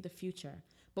can't see the future,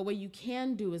 but what you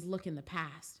can do is look in the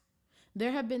past.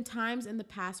 There have been times in the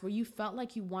past where you felt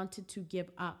like you wanted to give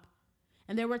up.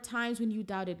 And there were times when you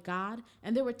doubted God,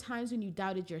 and there were times when you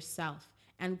doubted yourself,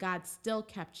 and God still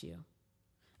kept you.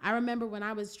 I remember when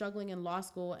I was struggling in law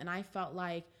school and I felt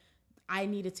like I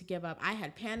needed to give up. I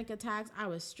had panic attacks. I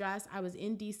was stressed. I was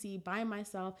in DC by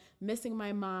myself, missing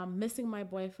my mom, missing my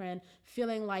boyfriend,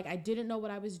 feeling like I didn't know what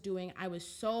I was doing. I was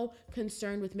so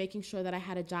concerned with making sure that I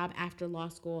had a job after law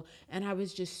school, and I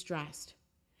was just stressed.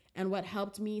 And what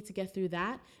helped me to get through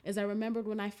that is I remembered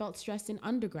when I felt stressed in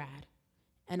undergrad.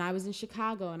 And I was in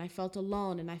Chicago and I felt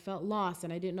alone and I felt lost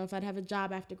and I didn't know if I'd have a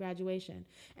job after graduation.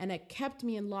 And it kept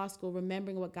me in law school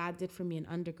remembering what God did for me in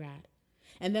undergrad.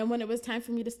 And then when it was time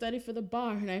for me to study for the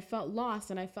bar and I felt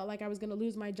lost and I felt like I was going to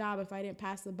lose my job if I didn't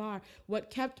pass the bar, what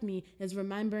kept me is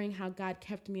remembering how God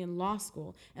kept me in law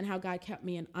school and how God kept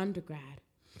me in undergrad.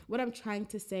 What I'm trying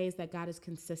to say is that God is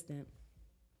consistent.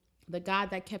 The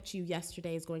God that kept you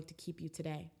yesterday is going to keep you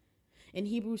today. In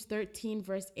Hebrews 13,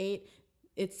 verse 8,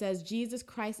 it says, Jesus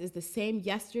Christ is the same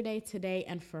yesterday, today,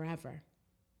 and forever.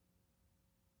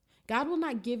 God will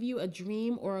not give you a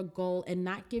dream or a goal and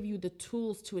not give you the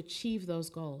tools to achieve those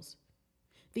goals.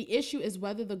 The issue is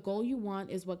whether the goal you want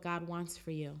is what God wants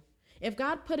for you. If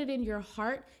God put it in your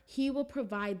heart, he will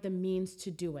provide the means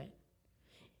to do it.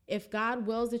 If God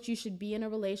wills that you should be in a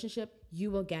relationship,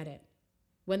 you will get it.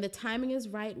 When the timing is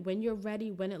right, when you're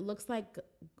ready, when it looks like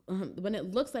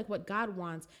what God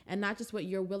wants and not just what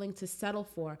you're willing to settle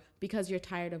for because you're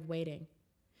tired of waiting.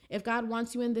 If God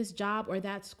wants you in this job or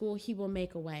that school, he will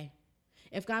make a way.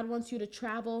 If God wants you to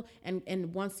travel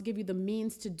and wants to give you the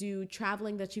means to do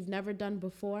traveling that you've never done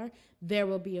before, there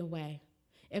will be a way.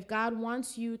 If God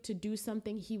wants you to do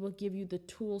something, he will give you the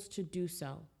tools to do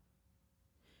so.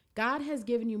 God has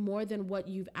given you more than what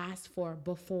you've asked for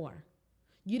before.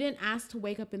 You didn't ask to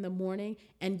wake up in the morning,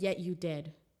 and yet you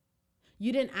did.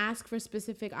 You didn't ask for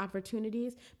specific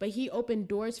opportunities, but he opened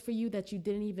doors for you that you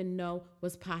didn't even know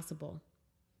was possible.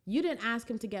 You didn't ask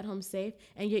him to get home safe,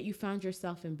 and yet you found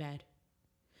yourself in bed.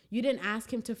 You didn't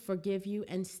ask him to forgive you,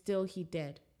 and still he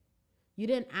did. You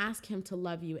didn't ask him to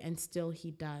love you, and still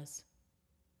he does.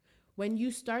 When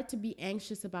you start to be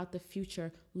anxious about the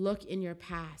future, look in your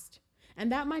past.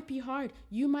 And that might be hard.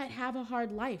 You might have a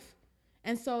hard life.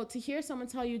 And so to hear someone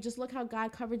tell you, just look how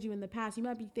God covered you in the past, you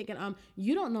might be thinking,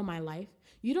 you don't know my life.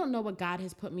 You don't know what God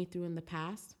has put me through in the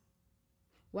past.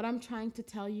 What I'm trying to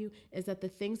tell you is that the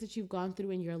things that you've gone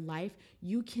through in your life,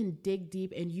 you can dig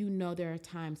deep and you know there are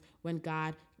times when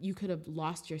you could have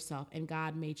lost yourself and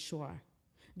God made sure.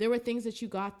 There were things that you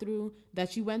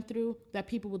went through that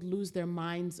people would lose their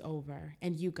minds over,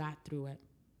 and you got through it.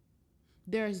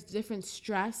 There's different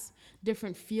stress,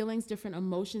 different feelings, different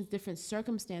emotions, different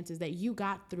circumstances that you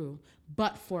got through,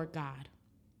 but for God.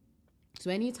 So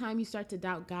anytime you start to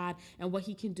doubt God and what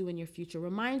he can do in your future,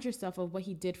 remind yourself of what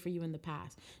he did for you in the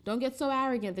past. Don't get so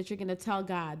arrogant that you're going to tell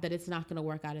God that it's not going to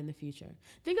work out in the future.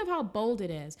 Think of how bold it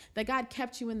is that God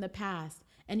kept you in the past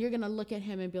and you're going to look at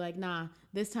him and be like, nah,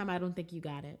 this time I don't think you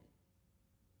got it.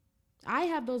 I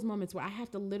have those moments where I have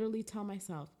to literally tell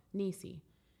myself, Nisi,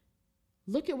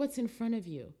 look at what's in front of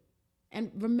you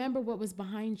and remember what was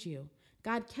behind you.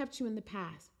 God kept you in the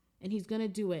past and he's going to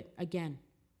do it again.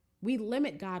 We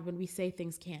limit God when we say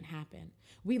things can't happen.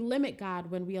 We limit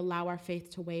God when we allow our faith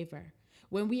to waver,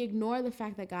 when we ignore the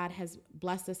fact that God has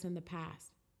blessed us in the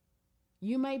past.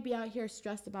 You might be out here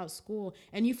stressed about school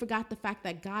and you forgot the fact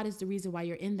that God is the reason why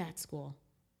you're in that school.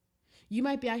 You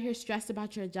might be out here stressed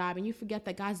about your job and you forget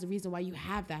that God's the reason why you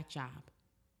have that job.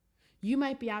 You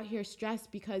might be out here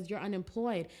stressed because you're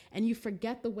unemployed and you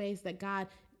forget the ways that God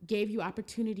gave you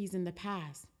opportunities in the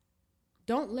past.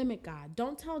 Don't limit God.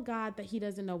 Don't tell God that he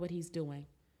doesn't know what he's doing.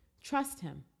 Trust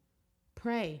him.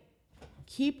 Pray.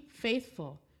 Keep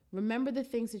faithful. Remember the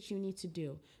things that you need to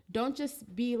do. Don't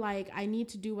just be like, I need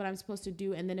to do what I'm supposed to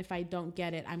do, and then if I don't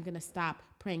get it, I'm going to stop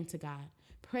praying to God.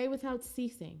 Pray without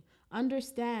ceasing.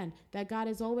 Understand that God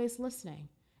is always listening.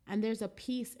 And there's a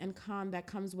peace and calm that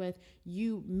comes with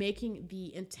you making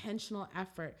the intentional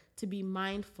effort to be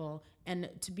mindful and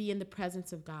to be in the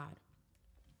presence of God.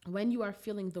 When you are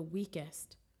feeling the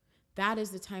weakest, that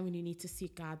is the time when you need to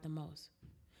seek God the most.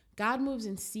 God moves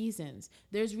in seasons.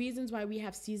 There's reasons why we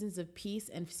have seasons of peace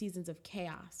and seasons of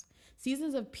chaos.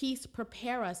 Seasons of peace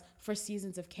prepare us for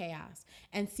seasons of chaos.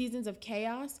 And seasons of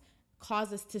chaos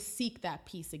cause us to seek that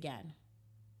peace again.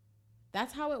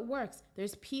 That's how it works.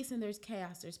 There's peace and there's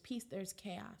chaos. There's peace, there's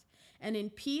chaos. And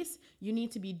in peace, you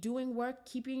need to be doing work,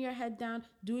 keeping your head down,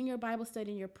 doing your Bible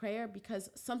study and your prayer because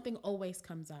something always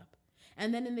comes up.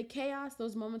 And then in the chaos,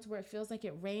 those moments where it feels like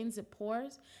it rains, it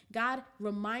pours, God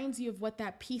reminds you of what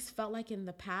that peace felt like in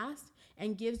the past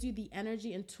and gives you the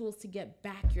energy and tools to get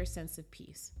back your sense of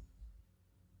peace.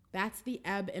 That's the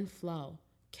ebb and flow,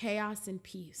 chaos and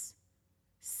peace.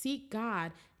 Seek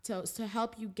God to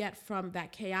help you get from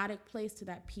that chaotic place to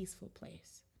that peaceful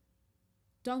place.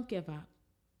 Don't give up.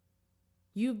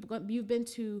 You've been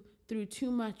through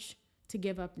too much to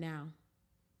give up now.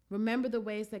 Remember the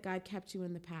ways that God kept you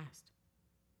in the past.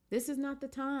 This is not the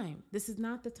time. This is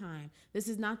not the time. This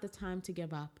is not the time to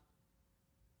give up.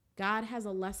 God has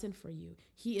a lesson for you.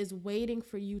 He is waiting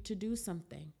for you to do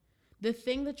something. The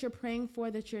thing that you're praying for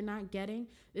that you're not getting,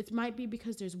 it might be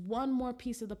because there's one more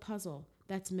piece of the puzzle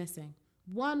that's missing.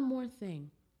 One more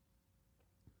thing.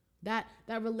 That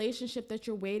relationship that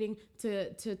you're waiting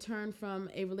to turn from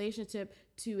a relationship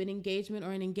to an engagement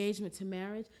or an engagement to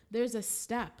marriage, there's a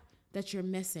step that you're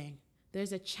missing.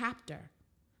 There's a chapter.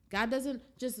 God doesn't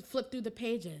just flip through the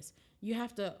pages. You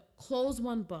have to close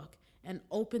one book and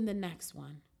open the next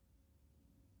one.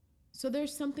 So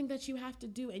there's something that you have to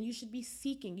do and you should be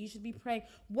seeking. You should be praying.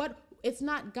 It's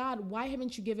not, God, why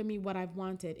haven't you given me what I've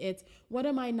wanted? It's, what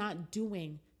am I not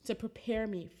doing to prepare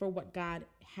me for what God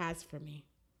has for me?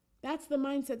 That's the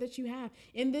mindset that you have.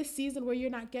 In this season where you're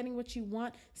not getting what you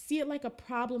want, see it like a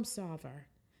problem solver.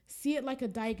 See it like a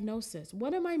diagnosis.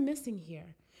 What am I missing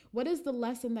here? What is the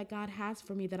lesson that God has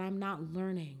for me that I'm not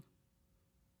learning?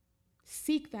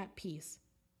 Seek that peace.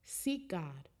 Seek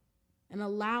God and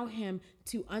allow him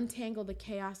to untangle the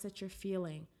chaos that you're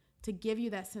feeling, to give you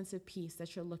that sense of peace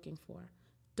that you're looking for.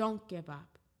 Don't give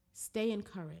up. Stay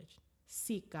encouraged.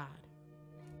 Seek God.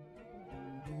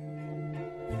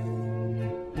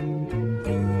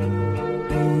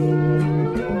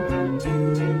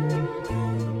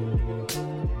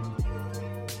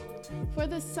 For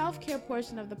the self-care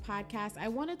portion of the podcast, I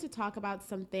wanted to talk about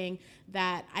something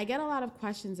that I get a lot of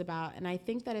questions about, and I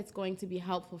think that it's going to be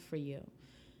helpful for you.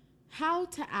 How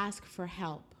to ask for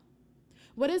help.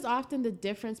 What is often the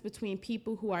difference between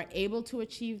people who are able to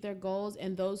achieve their goals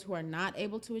and those who are not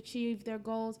able to achieve their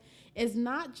goals is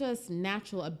not just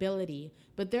natural ability,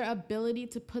 but their ability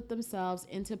to put themselves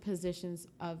into positions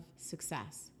of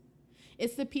success.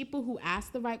 It's the people who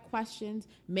ask the right questions,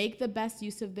 make the best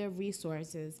use of their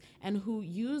resources, and who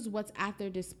use what's at their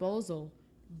disposal.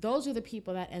 Those are the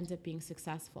people that end up being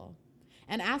successful.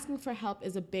 And asking for help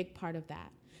is a big part of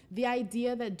that. The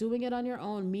idea that doing it on your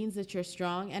own means that you're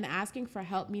strong and asking for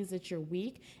help means that you're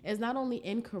weak is not only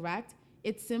incorrect,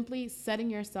 it's simply setting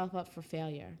yourself up for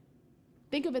failure.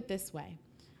 Think of it this way.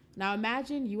 Now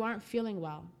imagine you aren't feeling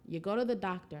well. You go to the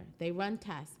doctor, they run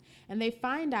tests, and they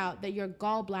find out that your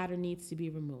gallbladder needs to be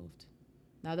removed.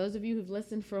 Now those of you who've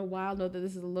listened for a while know that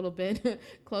this is a little bit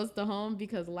close to home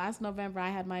because last November I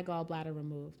had my gallbladder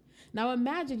removed. Now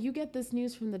imagine you get this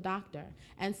news from the doctor,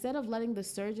 and instead of letting the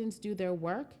surgeons do their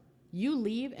work, You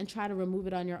leave and try to remove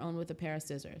it on your own with a pair of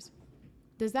scissors.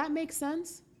 Does that make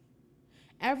sense?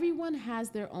 Everyone has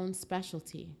their own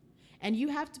specialty, and you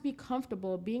have to be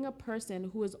comfortable being a person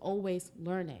who is always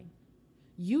learning.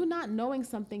 You not knowing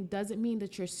something doesn't mean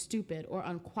that you're stupid or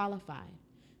unqualified.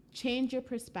 Change your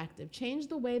perspective. Change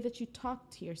the way that you talk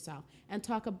to yourself and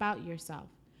talk about yourself.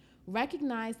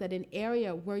 Recognize that an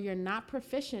area where you're not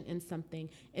proficient in something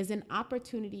is an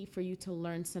opportunity for you to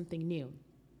learn something new.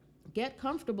 Get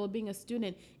comfortable being a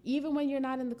student even when you're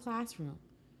not in the classroom.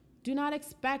 Do not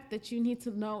expect that you need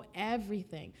to know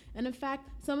everything. And in fact,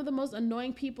 some of the most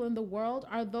annoying people in the world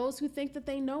are those who think that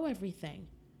they know everything.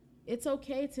 It's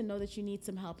okay to know that you need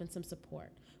some help and some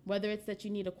support, whether it's that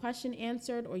you need a question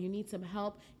answered or you need some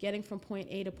help getting from point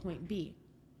A to point B.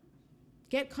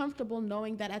 Get comfortable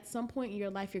knowing that at some point in your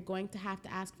life, you're going to have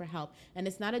to ask for help. And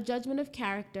it's not a judgment of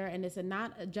character, and it's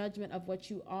not a judgment of what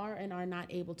you are and are not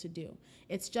able to do.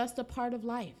 It's just a part of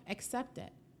life. Accept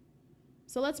it.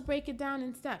 So let's break it down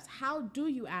in steps. How do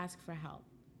you ask for help?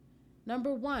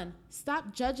 Number one,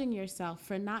 stop judging yourself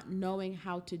for not knowing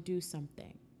how to do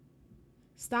something.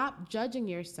 Stop judging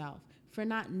yourself for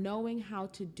not knowing how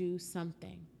to do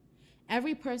something.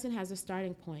 Every person has a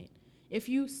starting point. If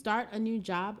you start a new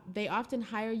job, they often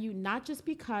hire you not just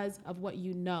because of what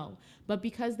you know, but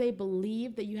because they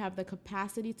believe that you have the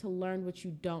capacity to learn what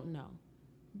you don't know.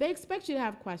 They expect you to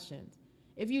have questions.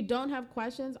 If you don't have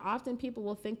questions, often people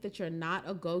will think that you're not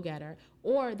a go-getter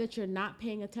or that you're not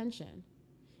paying attention.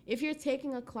 If you're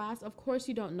taking a class, of course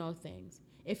you don't know things.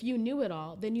 If you knew it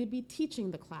all, then you'd be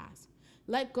teaching the class.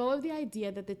 Let go of the idea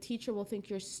that the teacher will think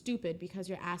you're stupid because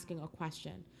you're asking a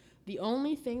question. The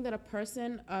only thing that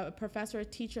a professor or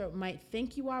teacher might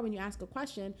think you are when you ask a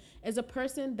question is a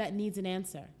person that needs an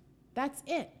answer. That's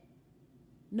it.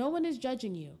 No one is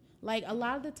judging you. Like a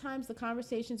lot of the times the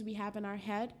conversations we have in our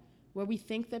head where we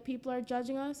think that people are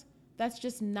judging us, that's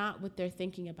just not what they're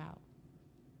thinking about.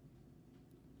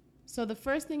 So the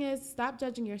first thing is stop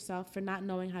judging yourself for not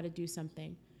knowing how to do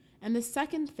something. And the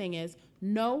second thing is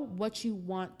know what you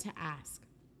want to ask.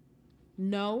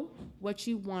 Know what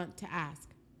you want to ask.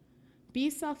 Be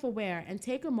self-aware and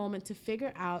take a moment to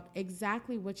figure out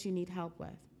exactly what you need help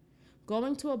with.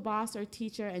 Going to a boss or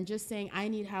teacher and just saying, I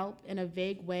need help in a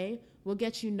vague way will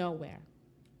get you nowhere.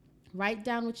 Write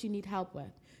down what you need help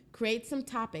with. Create some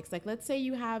topics. Like let's say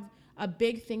you have a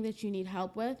big thing that you need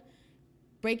help with.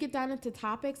 Break it down into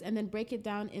topics and then break it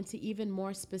down into even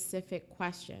more specific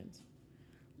questions.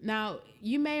 Now,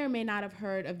 you may or may not have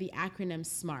heard of the acronym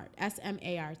SMART,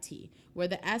 S-M-A-R-T, where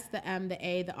the S, the M, the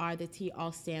A, the R, the T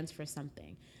all stands for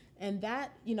something. And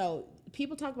that,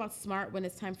 people talk about SMART when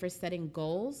it's time for setting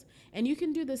goals, and you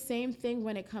can do the same thing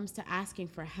when it comes to asking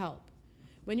for help.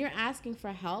 When you're asking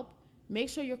for help, make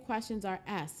sure your questions are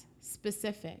S,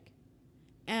 specific,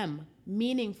 M,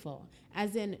 meaningful,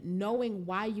 as in knowing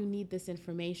why you need this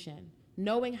information,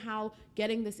 knowing how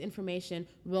getting this information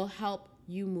will help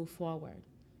you move forward.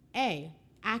 A,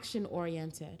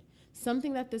 action-oriented,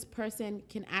 something that this person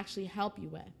can actually help you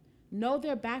with. Know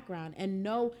their background and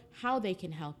know how they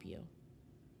can help you.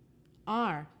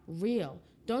 R, real.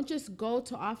 Don't just go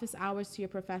to office hours to your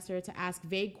professor to ask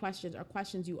vague questions or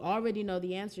questions you already know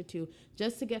the answer to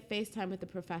just to get FaceTime with the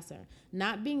professor.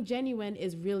 Not being genuine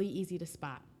is really easy to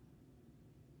spot.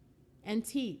 And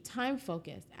T, time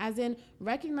focused, as in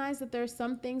recognize that there are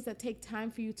some things that take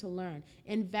time for you to learn.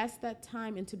 Invest that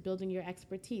time into building your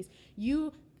expertise.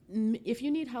 If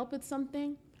you need help with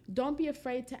something, don't be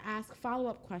afraid to ask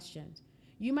follow-up questions.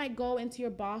 You might go into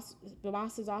your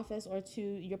boss's office or to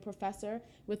your professor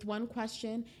with one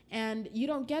question and you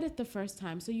don't get it the first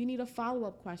time, so you need a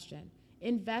follow-up question.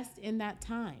 Invest in that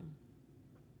time.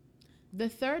 The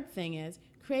third thing is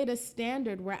create a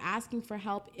standard where asking for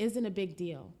help isn't a big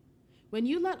deal. When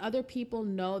you let other people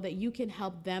know that you can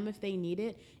help them if they need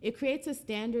it, it creates a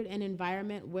standard and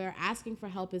environment where asking for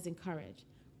help is encouraged,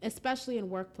 especially in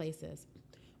workplaces.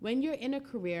 When you're in a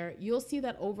career, you'll see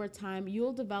that over time,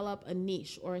 you'll develop a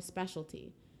niche or a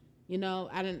specialty.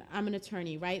 I'm an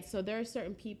attorney, right? So there are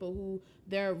certain people who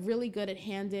they're really good at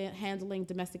handling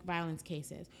domestic violence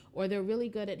cases, or they're really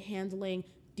good at handling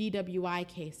DWI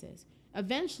cases.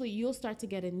 Eventually, you'll start to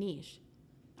get a niche.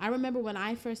 I remember when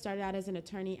I first started out as an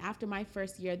attorney, after my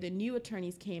first year, the new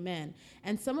attorneys came in,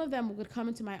 and some of them would come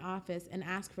into my office and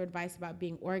ask for advice about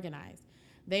being organized.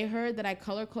 They heard that I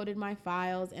color-coded my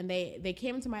files, and they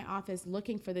came into my office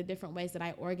looking for the different ways that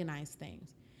I organize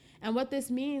things. And what this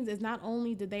means is not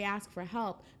only did they ask for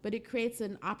help, but it creates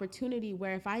an opportunity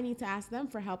where if I need to ask them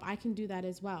for help, I can do that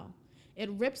as well.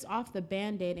 It rips off the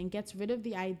Band-Aid and gets rid of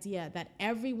the idea that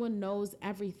everyone knows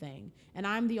everything, and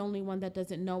I'm the only one that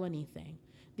doesn't know anything.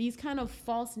 These kind of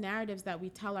false narratives that we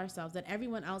tell ourselves that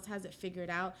everyone else has it figured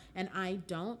out and I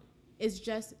don't is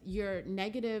just your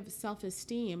negative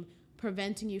self-esteem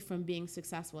preventing you from being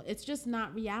successful. It's just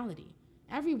not reality.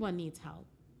 Everyone needs help.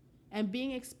 And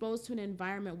being exposed to an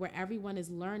environment where everyone is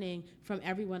learning from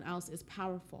everyone else is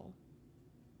powerful.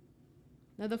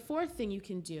 Now, the fourth thing you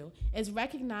can do is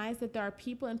recognize that there are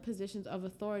people in positions of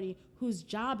authority whose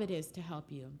job it is to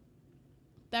help you.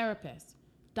 Therapists,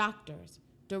 doctors,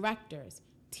 directors,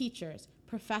 teachers,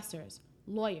 professors,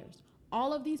 lawyers,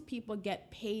 all of these people get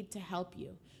paid to help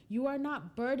you. You are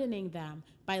not burdening them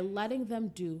by letting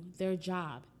them do their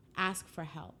job. Ask for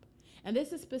help. And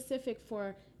this is specific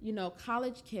for,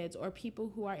 college kids or people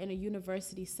who are in a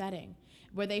university setting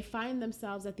where they find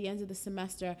themselves at the end of the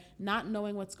semester not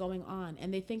knowing what's going on.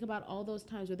 And they think about all those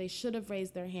times where they should have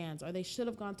raised their hands or they should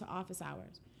have gone to office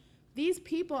hours. These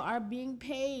people are being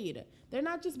paid. They're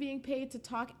not just being paid to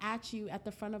talk at you at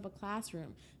the front of a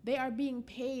classroom. They are being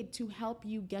paid to help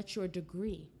you get your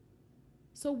degree.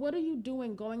 So what are you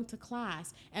doing going to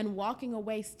class and walking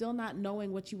away still not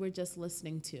knowing what you were just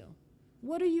listening to?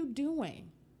 What are you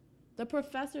doing? The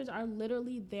professors are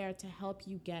literally there to help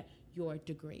you get your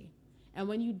degree. And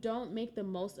when you don't make the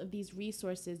most of these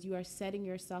resources, you are setting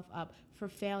yourself up for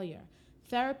failure.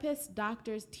 Therapists,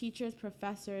 doctors, teachers,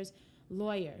 professors,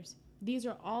 lawyers, these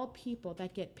are all people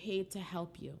that get paid to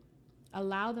help you.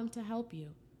 Allow them to help you.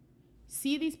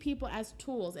 See these people as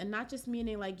tools, and not just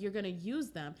meaning like you're going to use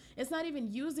them. It's not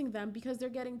even using them because they're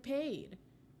getting paid,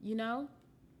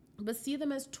 But see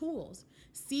them as tools.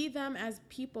 See them as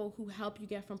people who help you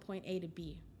get from point A to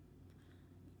B.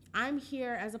 I'm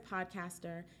here as a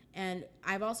podcaster, and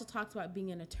I've also talked about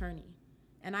being an attorney.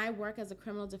 And I work as a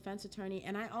criminal defense attorney,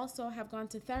 and I also have gone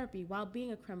to therapy while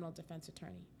being a criminal defense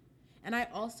attorney. And I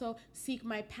also seek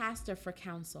my pastor for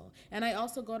counsel. And I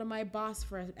also go to my boss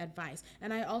for advice.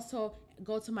 And I also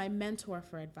go to my mentor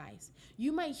for advice.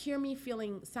 You might hear me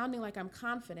sounding like I'm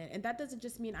confident. And that doesn't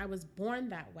just mean I was born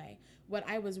that way. What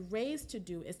I was raised to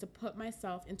do is to put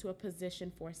myself into a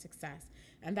position for success.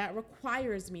 And that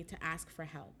requires me to ask for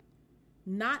help.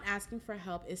 Not asking for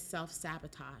help is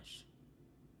self-sabotage.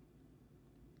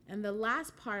 And the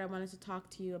last part I wanted to talk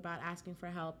to you about asking for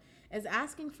help is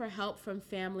asking for help from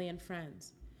family and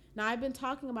friends. Now, I've been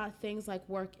talking about things like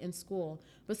work and school,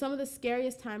 but some of the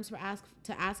scariest times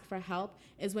to ask for help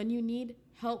is when you need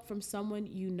help from someone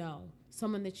you know,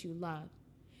 someone that you love.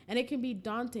 And it can be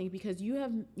daunting because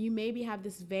you maybe have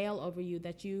this veil over you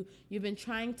that you've been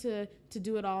trying to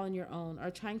do it all on your own or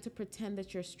trying to pretend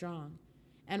that you're strong.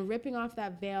 And ripping off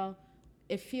that veil,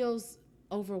 it feels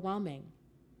overwhelming.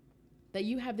 That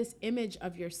you have this image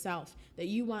of yourself that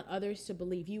you want others to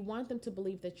believe. You want them to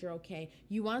believe that you're okay.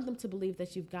 You want them to believe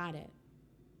that you've got it.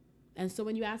 And so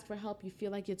when you ask for help, you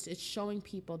feel like it's showing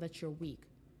people that you're weak.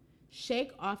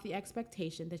 Shake off the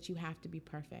expectation that you have to be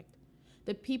perfect.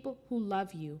 The people who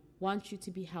love you want you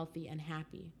to be healthy and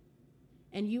happy.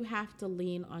 And you have to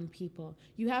lean on people.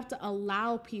 You have to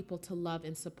allow people to love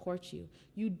and support you.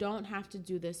 You don't have to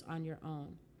do this on your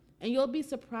own. And you'll be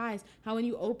surprised how when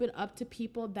you open up to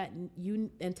people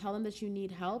and tell them that you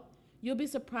need help, you'll be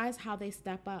surprised how they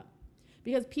step up.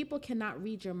 Because people cannot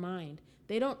read your mind.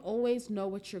 They don't always know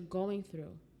what you're going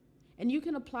through. And you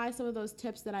can apply some of those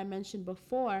tips that I mentioned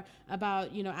before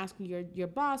about, asking your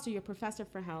boss or your professor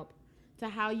for help to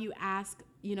how you ask,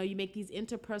 you make these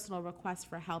interpersonal requests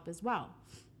for help as well.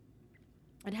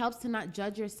 It helps to not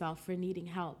judge yourself for needing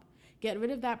help. Get rid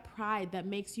of that pride that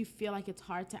makes you feel like it's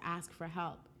hard to ask for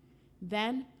help.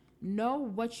 Then know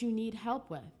what you need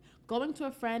help with. Going to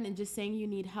a friend and just saying you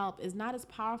need help is not as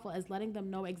powerful as letting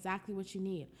them know exactly what you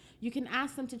need. You can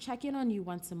ask them to check in on you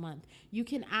once a month. You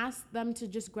can ask them to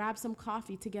just grab some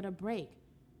coffee to get a break.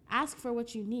 Ask for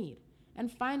what you need.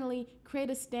 And finally,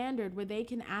 create a standard where they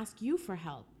can ask you for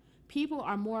help. People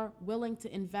are more willing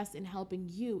to invest in helping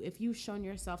you if you've shown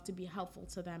yourself to be helpful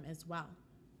to them as well.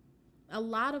 A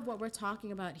lot of what we're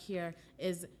talking about here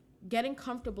is getting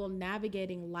comfortable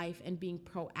navigating life and being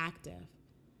proactive.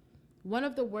 One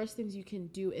of the worst things you can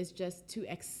do is just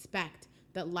to expect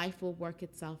that life will work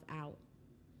itself out.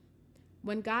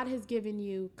 When God has given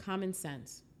you common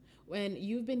sense, when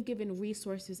you've been given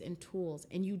resources and tools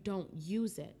and you don't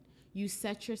use it, you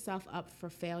set yourself up for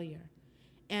failure.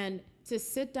 And to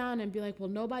sit down and be like, well,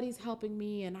 nobody's helping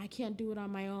me and I can't do it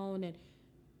on my own, and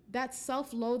that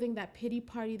self-loathing, that pity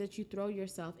party that you throw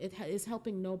yourself, it is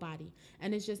helping nobody.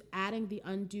 And it's just adding the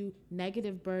undue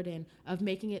negative burden of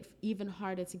making it even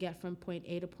harder to get from point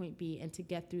A to point B and to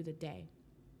get through the day.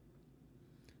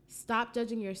 Stop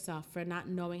judging yourself for not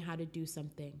knowing how to do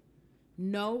something.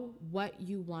 Know what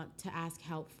you want to ask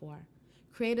help for.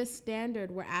 Create a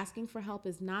standard where asking for help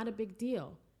is not a big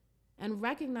deal. and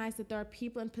recognize that there are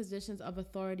people in positions of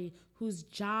authority whose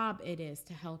job it is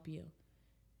to help you.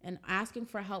 And asking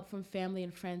for help from family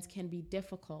and friends can be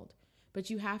difficult, but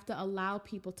you have to allow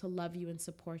people to love you and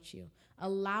support you.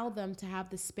 Allow them to have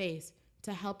the space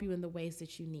to help you in the ways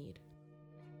that you need.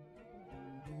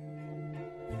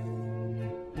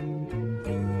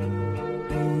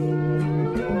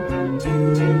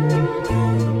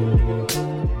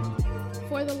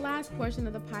 For the last portion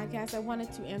of the podcast, I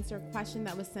wanted to answer a question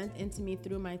that was sent in to me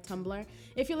through my Tumblr.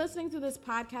 If you're listening to this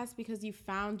podcast because you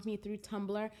found me through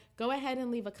Tumblr, go ahead and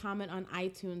leave a comment on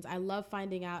iTunes. I love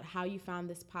finding out how you found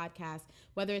this podcast,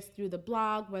 whether it's through the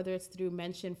blog, whether it's through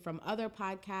mention from other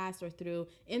podcasts, or through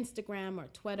Instagram or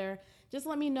Twitter. Just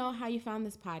let me know how you found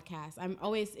this podcast. I'm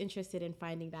always interested in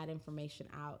finding that information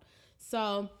out.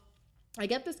 So I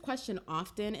get this question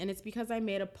often, and it's because I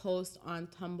made a post on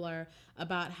Tumblr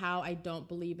about how I don't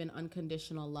believe in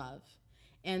unconditional love.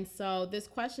 And so this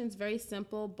question is very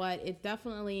simple, but it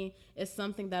definitely is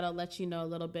something that'll let you know a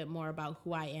little bit more about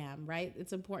who I am, right?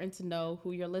 It's important to know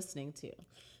who you're listening to.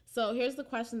 So here's the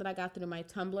question that I got through my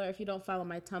Tumblr. If you don't follow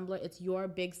my Tumblr, it's Your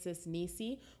Big Sis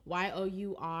Nissi,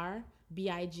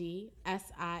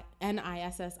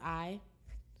 YOURBIGSINISSI.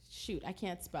 Shoot, I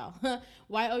can't spell.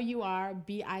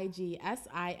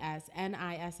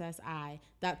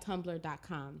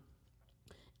 YOURBIGSISNISSI.tumblr.com.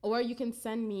 Or you can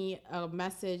send me a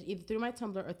message either through my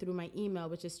Tumblr or through my email,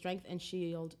 which is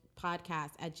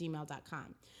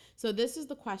strengthandshieldpodcast@gmail.com. So this is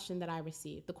the question that I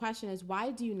received. The question is,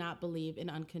 why do you not believe in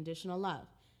unconditional love?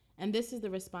 And this is the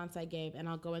response I gave, and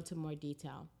I'll go into more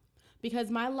detail.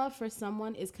 Because my love for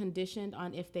someone is conditioned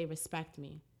on if they respect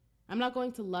me. I'm not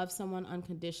going to love someone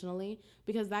unconditionally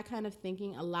because that kind of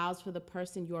thinking allows for the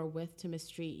person you're with to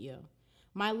mistreat you.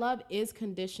 My love is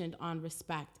conditioned on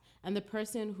respect, and the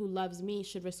person who loves me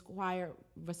should require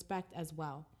respect as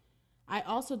well. I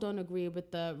also don't agree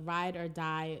with the ride or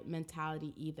die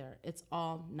mentality either. It's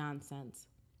all nonsense.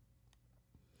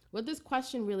 What this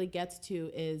question really gets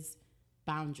to is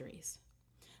boundaries.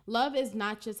 Love is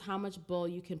not just how much bull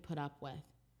you can put up with.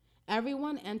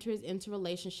 Everyone enters into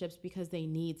relationships because they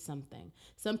need something.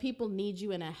 Some people need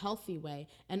you in a healthy way,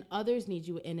 and others need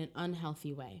you in an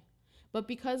unhealthy way. But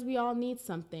because we all need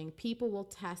something, people will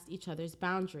test each other's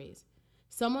boundaries.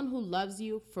 Someone who loves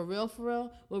you for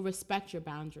real, will respect your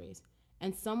boundaries.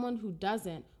 And someone who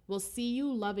doesn't will see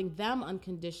you loving them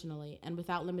unconditionally and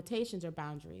without limitations or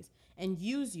boundaries, and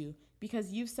use you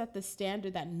because you've set the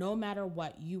standard that no matter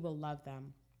what, you will love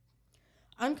them.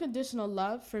 Unconditional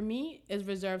love, for me, is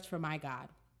reserved for my God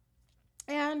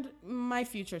and my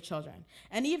future children.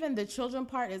 And even the children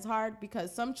part is hard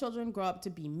because some children grow up to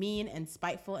be mean and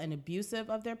spiteful and abusive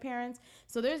of their parents.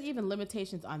 So there's even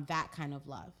limitations on that kind of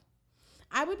love.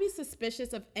 I would be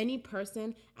suspicious of any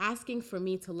person asking for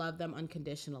me to love them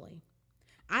unconditionally.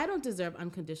 I don't deserve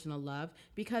unconditional love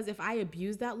because if I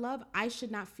abuse that love, I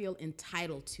should not feel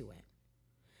entitled to it.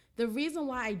 The reason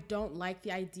why I don't like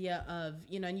the idea of,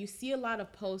 and you see a lot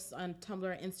of posts on Tumblr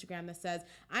or Instagram that says,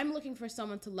 I'm looking for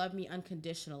someone to love me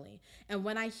unconditionally. And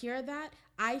when I hear that,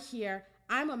 I hear,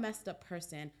 I'm a messed up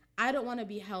person. I don't want to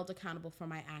be held accountable for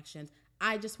my actions.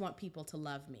 I just want people to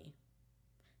love me.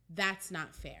 That's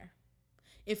not fair.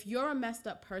 If you're a messed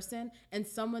up person and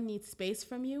someone needs space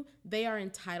from you, they are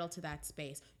entitled to that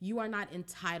space. You are not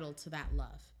entitled to that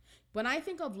love. When I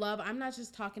think of love, I'm not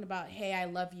just talking about, hey, I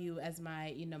love you as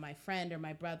my friend or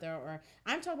my brother, or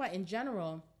I'm talking about in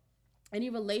general, any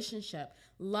relationship.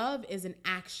 Love is an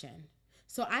action.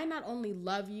 So I not only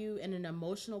love you in an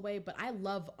emotional way, but I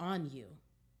love on you,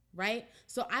 right?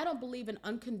 So I don't believe in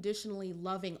unconditionally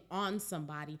loving on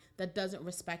somebody that doesn't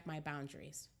respect my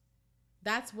boundaries.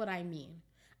 That's what I mean.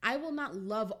 I will not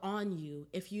love on you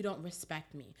if you don't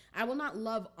respect me. I will not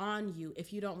love on you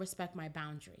if you don't respect my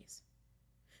boundaries.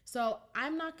 So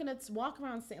I'm not going to walk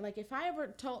around saying, like, if I ever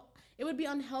told, it would be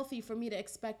unhealthy for me to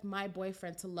expect my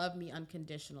boyfriend to love me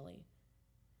unconditionally.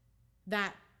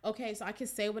 That, okay, so I can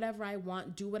say whatever I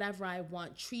want, do whatever I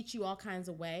want, treat you all kinds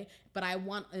of way, but I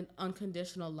want an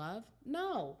unconditional love.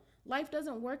 No, life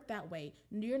doesn't work that way.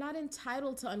 You're not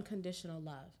entitled to unconditional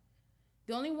love.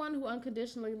 The only one who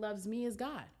unconditionally loves me is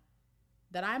God.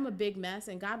 That I'm a big mess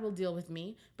and God will deal with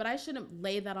me, but I shouldn't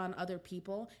lay that on other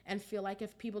people and feel like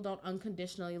if people don't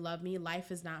unconditionally love me,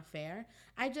 life is not fair.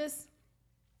 I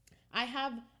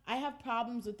have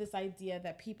problems with this idea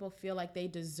that people feel like they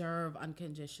deserve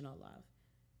unconditional love,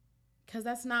 because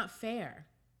that's not fair.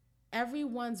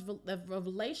 Everyone's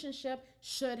relationship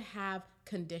should have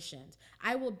conditions.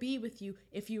 I will be with you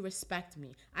if you respect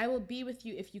me. I will be with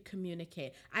you if you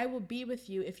communicate. I will be with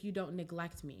you if you don't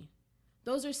neglect me.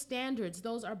 Those are standards.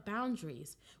 Those are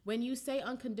boundaries. When you say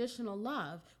unconditional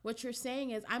love, what you're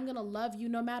saying is, I'm going to love you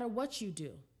no matter what you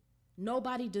do.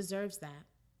 Nobody deserves that.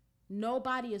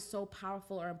 Nobody is so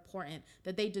powerful or important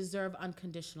that they deserve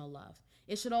unconditional love.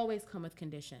 It should always come with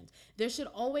conditions. There should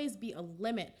always be a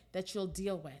limit that you'll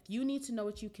deal with. You need to know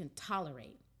what you can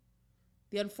tolerate.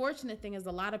 The unfortunate thing is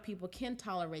a lot of people can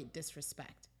tolerate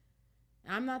disrespect.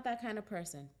 I'm not that kind of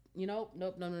person. No.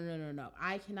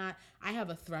 I cannot. I have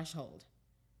a threshold.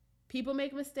 People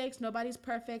make mistakes. Nobody's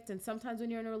perfect. And sometimes when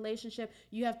you're in a relationship,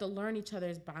 you have to learn each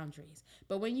other's boundaries.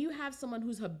 But when you have someone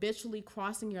who's habitually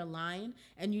crossing your line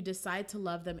and you decide to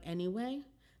love them anyway,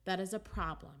 that is a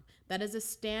problem. That is a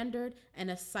standard and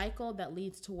a cycle that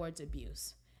leads towards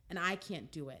abuse. And I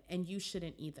can't do it. And you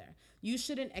shouldn't either. You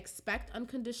shouldn't expect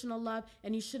unconditional love,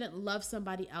 and you shouldn't love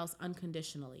somebody else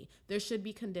unconditionally. There should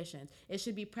be conditions. It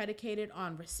should be predicated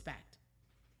on respect.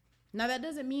 Now, that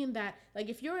doesn't mean that, like,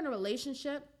 if you're in a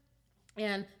relationship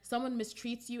and someone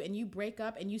mistreats you and you break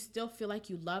up and you still feel like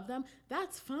you love them,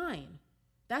 that's fine.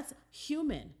 That's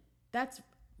human. That's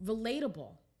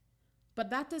relatable. But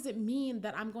that doesn't mean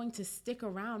that I'm going to stick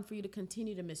around for you to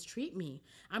continue to mistreat me.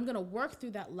 I'm going to work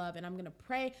through that love, and I'm going to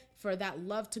pray for that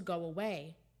love to go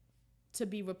away, to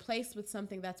be replaced with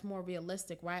something that's more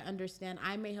realistic, where I understand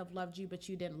I may have loved you, but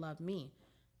you didn't love me.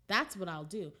 That's what I'll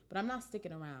do. But I'm not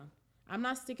sticking around. I'm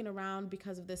not sticking around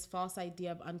because of this false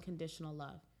idea of unconditional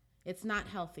love. It's not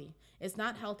healthy. It's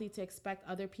not healthy to expect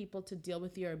other people to deal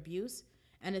with your abuse,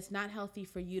 and it's not healthy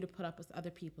for you to put up with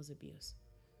other people's abuse.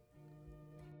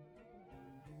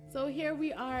 So here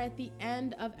we are at the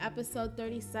end of episode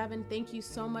 37. Thank you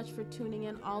so much for tuning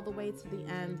in all the way to the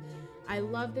end. I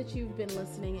love that you've been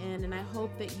listening in, and I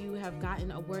hope that you have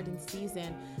gotten a word in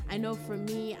season. I know for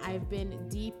me, I've been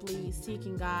deeply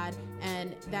seeking God,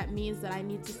 and that means that I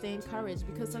need to stay encouraged,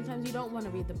 because sometimes you don't want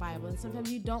to read the Bible, and sometimes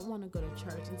you don't want to go to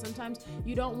church, and sometimes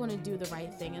you don't want to do the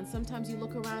right thing, and sometimes you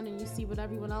look around and you see what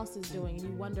everyone else is doing, and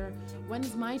you wonder, when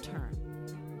is my turn?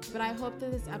 But I hope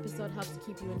that this episode helps to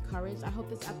keep you encouraged. I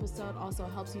hope this episode also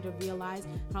helps you to realize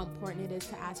how important it is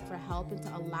to ask for help and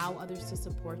to allow others to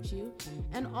support you.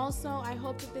 And also, I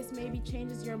hope that this maybe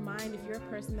changes your mind if you're a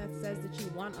person that says that you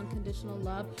want unconditional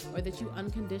love or that you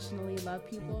unconditionally love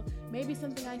people. Maybe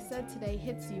something I said today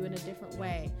hits you in a different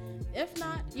way. If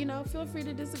not, feel free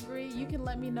to disagree. You can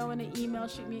let me know in an email.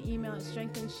 Shoot me an email at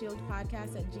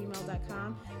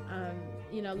strengthandshieldpodcast@gmail.com.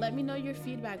 Let me know your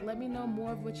feedback. Let me know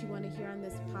more of what you want to hear on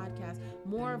this podcast,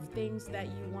 more of things that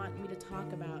you want me to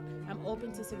talk about. I'm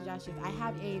open to suggestions. I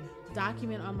have a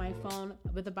document on my phone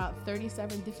with about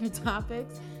 37 different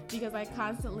topics because I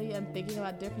constantly am thinking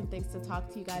about different things to talk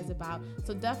to you guys about.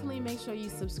 So definitely make sure you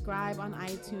subscribe on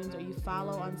iTunes or you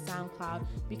follow on SoundCloud,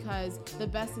 because the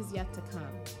best is yet to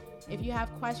come. If you have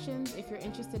questions, if you're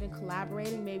interested in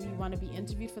collaborating, maybe you want to be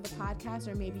interviewed for the podcast,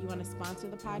 or maybe you want to sponsor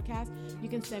the podcast, you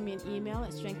can send me an email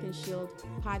at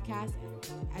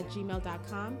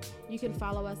strengthandshieldpodcast@gmail.com. You can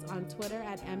follow us on Twitter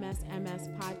at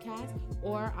MSMSpodcast,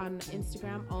 or on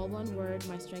Instagram, all one word,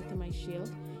 My Strength and My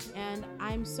Shield. And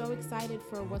I'm so excited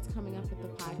for what's coming up with the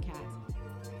podcast.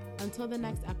 Until the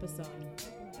next episode,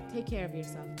 take care of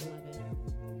yourself, beloved.